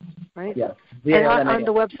zalmannelson.com, right? Yes. And on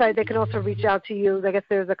the website, they can also reach out to you. I guess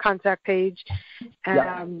there's a contact page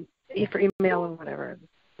for email and whatever.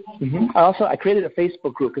 Mm-hmm. I created a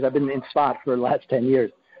Facebook group because I've been in SPOT for the last 10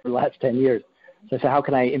 years. So I said, how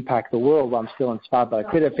can I impact the world while I'm still in SPOT? But I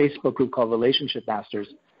created a Facebook group called Relationship Masters,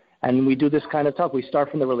 and we do this kind of talk. We start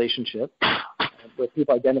from the relationship, where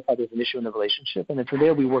people identify there's an issue in the relationship, and then from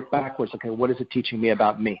there we work backwards. Okay, what is it teaching me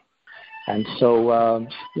about me? And so,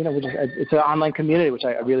 it's an online community, which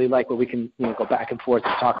I really like, where we can go back and forth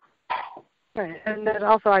and talk. Right, and then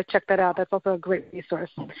also I checked that out. That's also a great resource.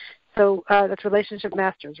 So that's Relationship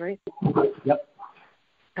Masters, right? Yep.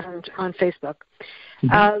 On Facebook.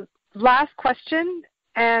 Mm-hmm. Last question,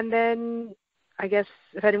 and then I guess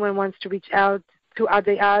if anyone wants to reach out to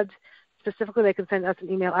Ad specifically, they can send us an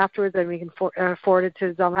email afterwards, and we can forward it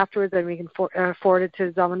to Zalman afterwards, and we can forward it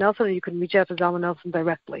to Zalman Nelson, or you can reach out to Zalman Nelson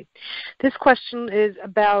directly. This question is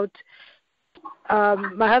about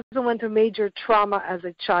my husband went through major trauma as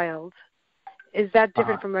a child. Is that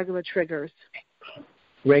different from regular triggers?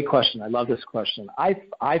 Great question. I love this question.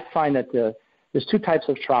 I find that there's two types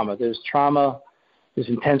of trauma. There's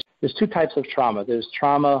intense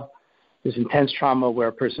trauma where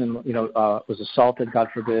a person, was assaulted, God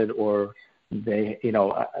forbid, or they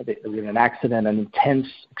were in an accident, an intense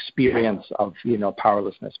experience of,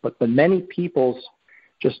 powerlessness. But many people's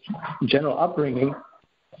just general upbringing,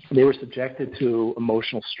 they were subjected to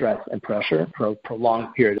emotional stress and pressure for a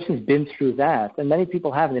prolonged period. This has been through that, and many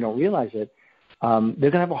people have, and they don't realize it. They're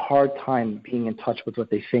going to have a hard time being in touch with what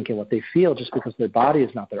they think and what they feel just because their body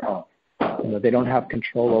is not their own. They don't have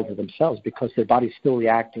control over themselves because their body's still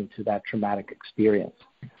reacting to that traumatic experience.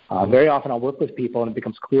 Very often I'll work with people and it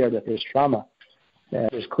becomes clear that there's trauma.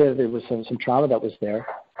 It's clear there was some trauma that was there,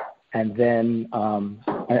 and then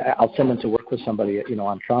I'll send them to work with somebody,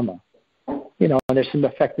 on trauma. And there's some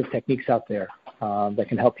effective techniques out there that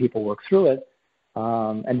can help people work through it.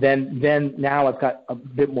 And then now I've got a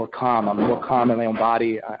bit more calm. I'm more calm in my own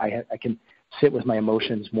body. I can sit with my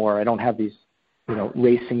emotions more. I don't have these,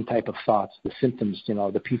 racing type of thoughts, the symptoms,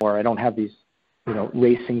 the people. Or I don't have these,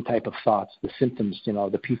 racing type of thoughts, the symptoms, the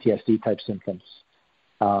PTSD type symptoms.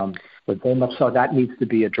 But very much so that needs to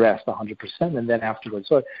be addressed 100%. And then afterwards,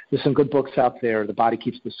 so there's some good books out there. The Body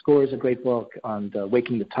Keeps the Score is a great book. And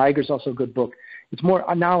Waking the Tiger is also a good book. It's more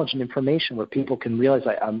knowledge and information where people can realize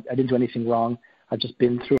I didn't do anything wrong. I've just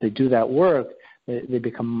been through. They do that work. They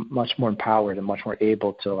become much more empowered and much more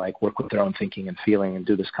able to work with their own thinking and feeling and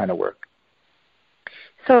do this kind of work.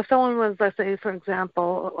 So if someone was, let's say, for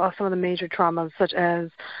example, some of the major traumas such as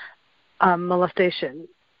molestation,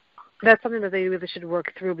 that's something that they really should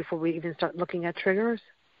work through before we even start looking at triggers?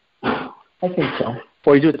 I think so.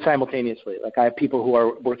 Or you do it simultaneously. Like I have people who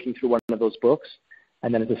are working through one of those books,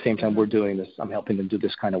 and then at the same time we're doing this. I'm helping them do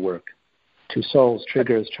this kind of work. Two souls,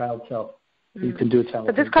 triggers, child self. You can do it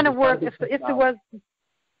simultaneously. But this kind of work,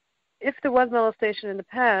 if there was molestation in the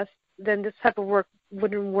past, then this type of work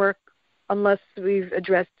wouldn't work unless we've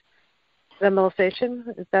addressed the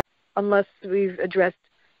molestation? Is that, unless we've addressed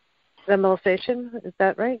the molestation? Is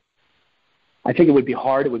that right? I think it would be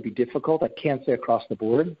hard. It would be difficult. I can't say across the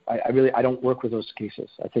board. I don't work with those cases.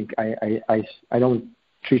 I think I don't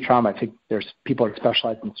treat trauma. I think there's people are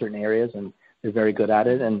specialized in certain areas and they're very good at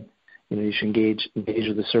it. And you should engage with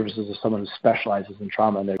the services of someone who specializes in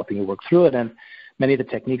trauma, and they're helping you work through it. And many of the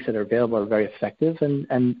techniques that are available are very effective,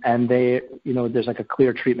 and they there's like a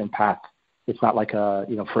clear treatment path. It's not like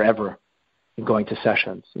forever going to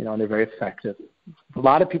sessions. And they're very effective. A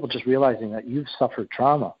lot of people just realizing that you've suffered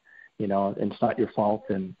trauma. And it's not your fault,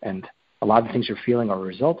 and a lot of the things you're feeling are a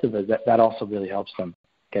result of it. That also really helps them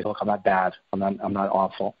get, look, I'm not bad, I'm not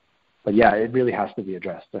awful. But yeah, it really has to be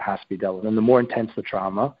addressed. It has to be dealt with. And the more intense the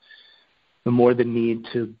trauma, the more the need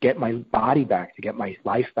to get my body back, to get my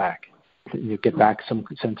life back, to get back some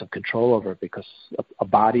sense of control over it, because a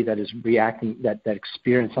body that is reacting, that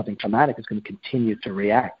experienced something traumatic, is going to continue to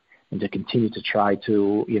react and to continue to try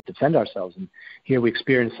to defend ourselves. And here we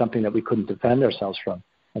experience something that we couldn't defend ourselves from.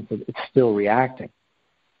 And so it's still reacting.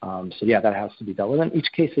 So yeah, that has to be dealt with. And each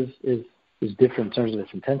case is different in terms of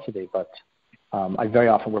its intensity, but I very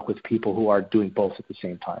often work with people who are doing both at the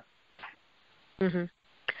same time. Mm-hmm.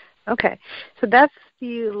 Okay. So that's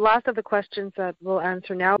the last of the questions that we'll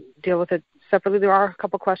answer now. Deal with it separately. There are a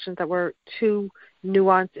couple questions that were too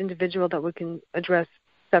nuanced, individual, that we can address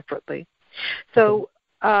separately. So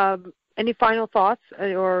any final thoughts,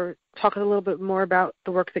 or talk a little bit more about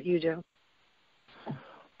the work that you do?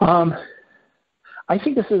 I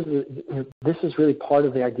think this is really part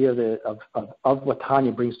of the idea of what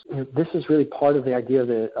Tanya brings. This is really part of the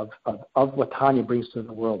idea of what Tanya brings to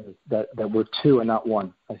the world, that we're two and not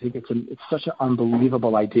one. I think it's such an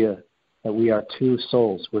unbelievable idea that we are two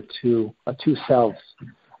souls, we're two selves.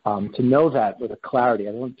 To know that with a clarity,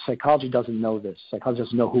 psychology doesn't know this. Psychology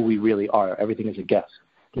doesn't know who we really are. Everything is a guess.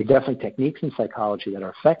 There are definitely techniques in psychology that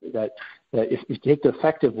are effective. That if you take the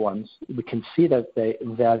effective ones, we can see that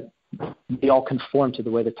they all conform to the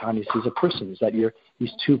way that Tanya sees a person. Is that you're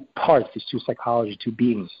these two parts, these two psychology, two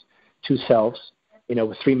beings, two selves,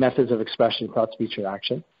 with three methods of expression: thought, speech, or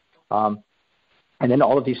action. And then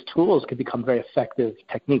all of these tools can become very effective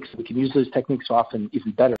techniques. We can use those techniques often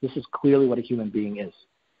even better. This is clearly what a human being is.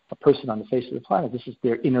 A person on the face of the planet, this is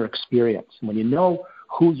their inner experience. And when you know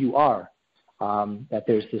who you are, that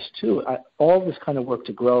there's this too, all this kind of work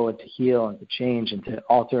to grow and to heal and to change and to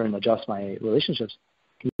alter and adjust my relationships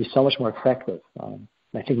can be so much more effective. And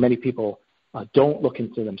I think many people don't look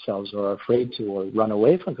into themselves, or are afraid to, or run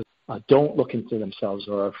away from. Don't look into themselves,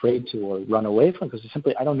 or are afraid to, or run away from, because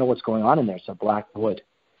simply I don't know what's going on in there. It's a black void.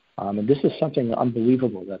 And this is something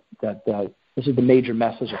unbelievable. That this is the major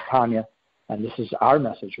message of Tanya, and this is our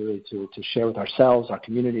message really to share with ourselves, our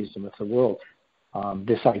communities, and with the world.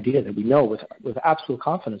 This idea that we know with absolute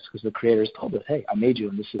confidence, because the Creator has told us, hey, I made you,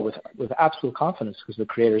 and this is with absolute confidence, because the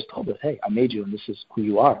Creator has told us, hey, I made you, and this is who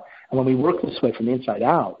you are. And when we work this way from the inside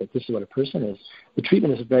out, that this is what a person is, the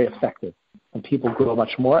treatment is very effective, and people grow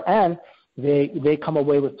much more, and they come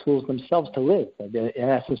away with tools themselves to live. They, in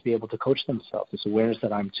essence, be able to coach themselves. This awareness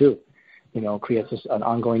that I'm too, creates an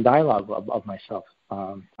ongoing dialogue of myself.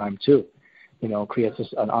 I'm too, creates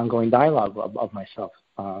an ongoing dialogue of myself.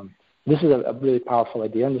 This is a really powerful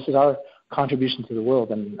idea, and this is our contribution to the world.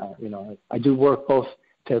 And, I do work, both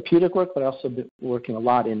therapeutic work, but I also been working a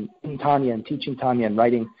lot in Tanya and teaching Tanya and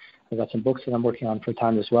writing. I've got some books that I'm working on for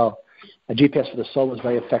Tanya as well. GPS for the Soul was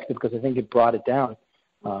very effective because I think it brought it down.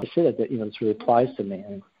 I say that, this really applies to me.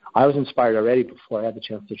 And I was inspired already before I had the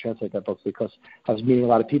chance to translate that book, because I was meeting a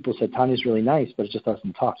lot of people who said, Tanya's really nice, but it just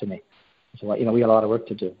doesn't talk to me. So, we got a lot of work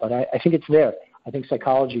to do. But I think it's there. I think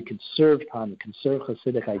psychology can serve Tanya, can serve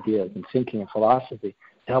Hasidic ideas and thinking and philosophy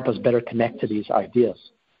to help us better connect to these ideas,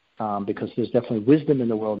 because there's definitely wisdom in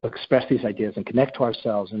the world to express these ideas and connect to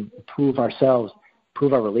ourselves and improve ourselves,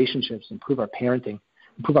 improve our relationships, improve our parenting,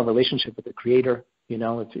 improve our relationship with the Creator.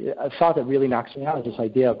 A thought that really knocks me out is this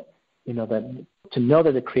idea of, that to know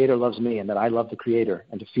that the Creator loves me and that I love the Creator,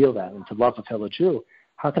 and to feel that and to love a fellow Jew.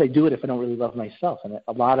 How can I do it if I don't really love myself? And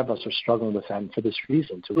a lot of us are struggling with that, and for this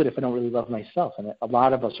reason, to do it if I don't really love myself. And a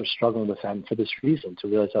lot of us are struggling with that, and for this reason, to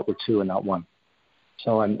realize that we're two and not one.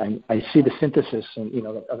 So I see the synthesis and, it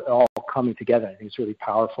all coming together. I think it's really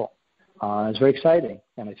powerful. It's very exciting.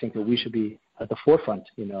 And I think that we should be at the forefront,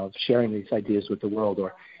 of sharing these ideas with the world,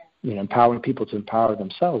 or, empowering people to empower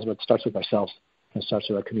themselves. But it starts with ourselves. It starts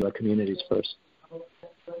with our communities first.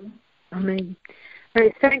 Amen. All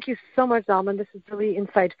right, thank you so much, Zalman. This is really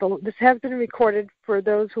insightful. This has been recorded for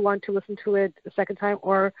those who want to listen to it a second time,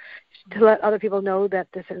 or to let other people know that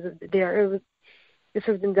this is there. this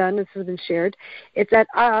has been done, this has been shared. It's at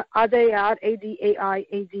adaiyad,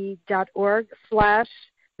 ADAIAD.org /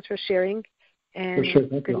 for sharing. And for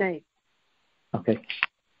sure. good night. Okay.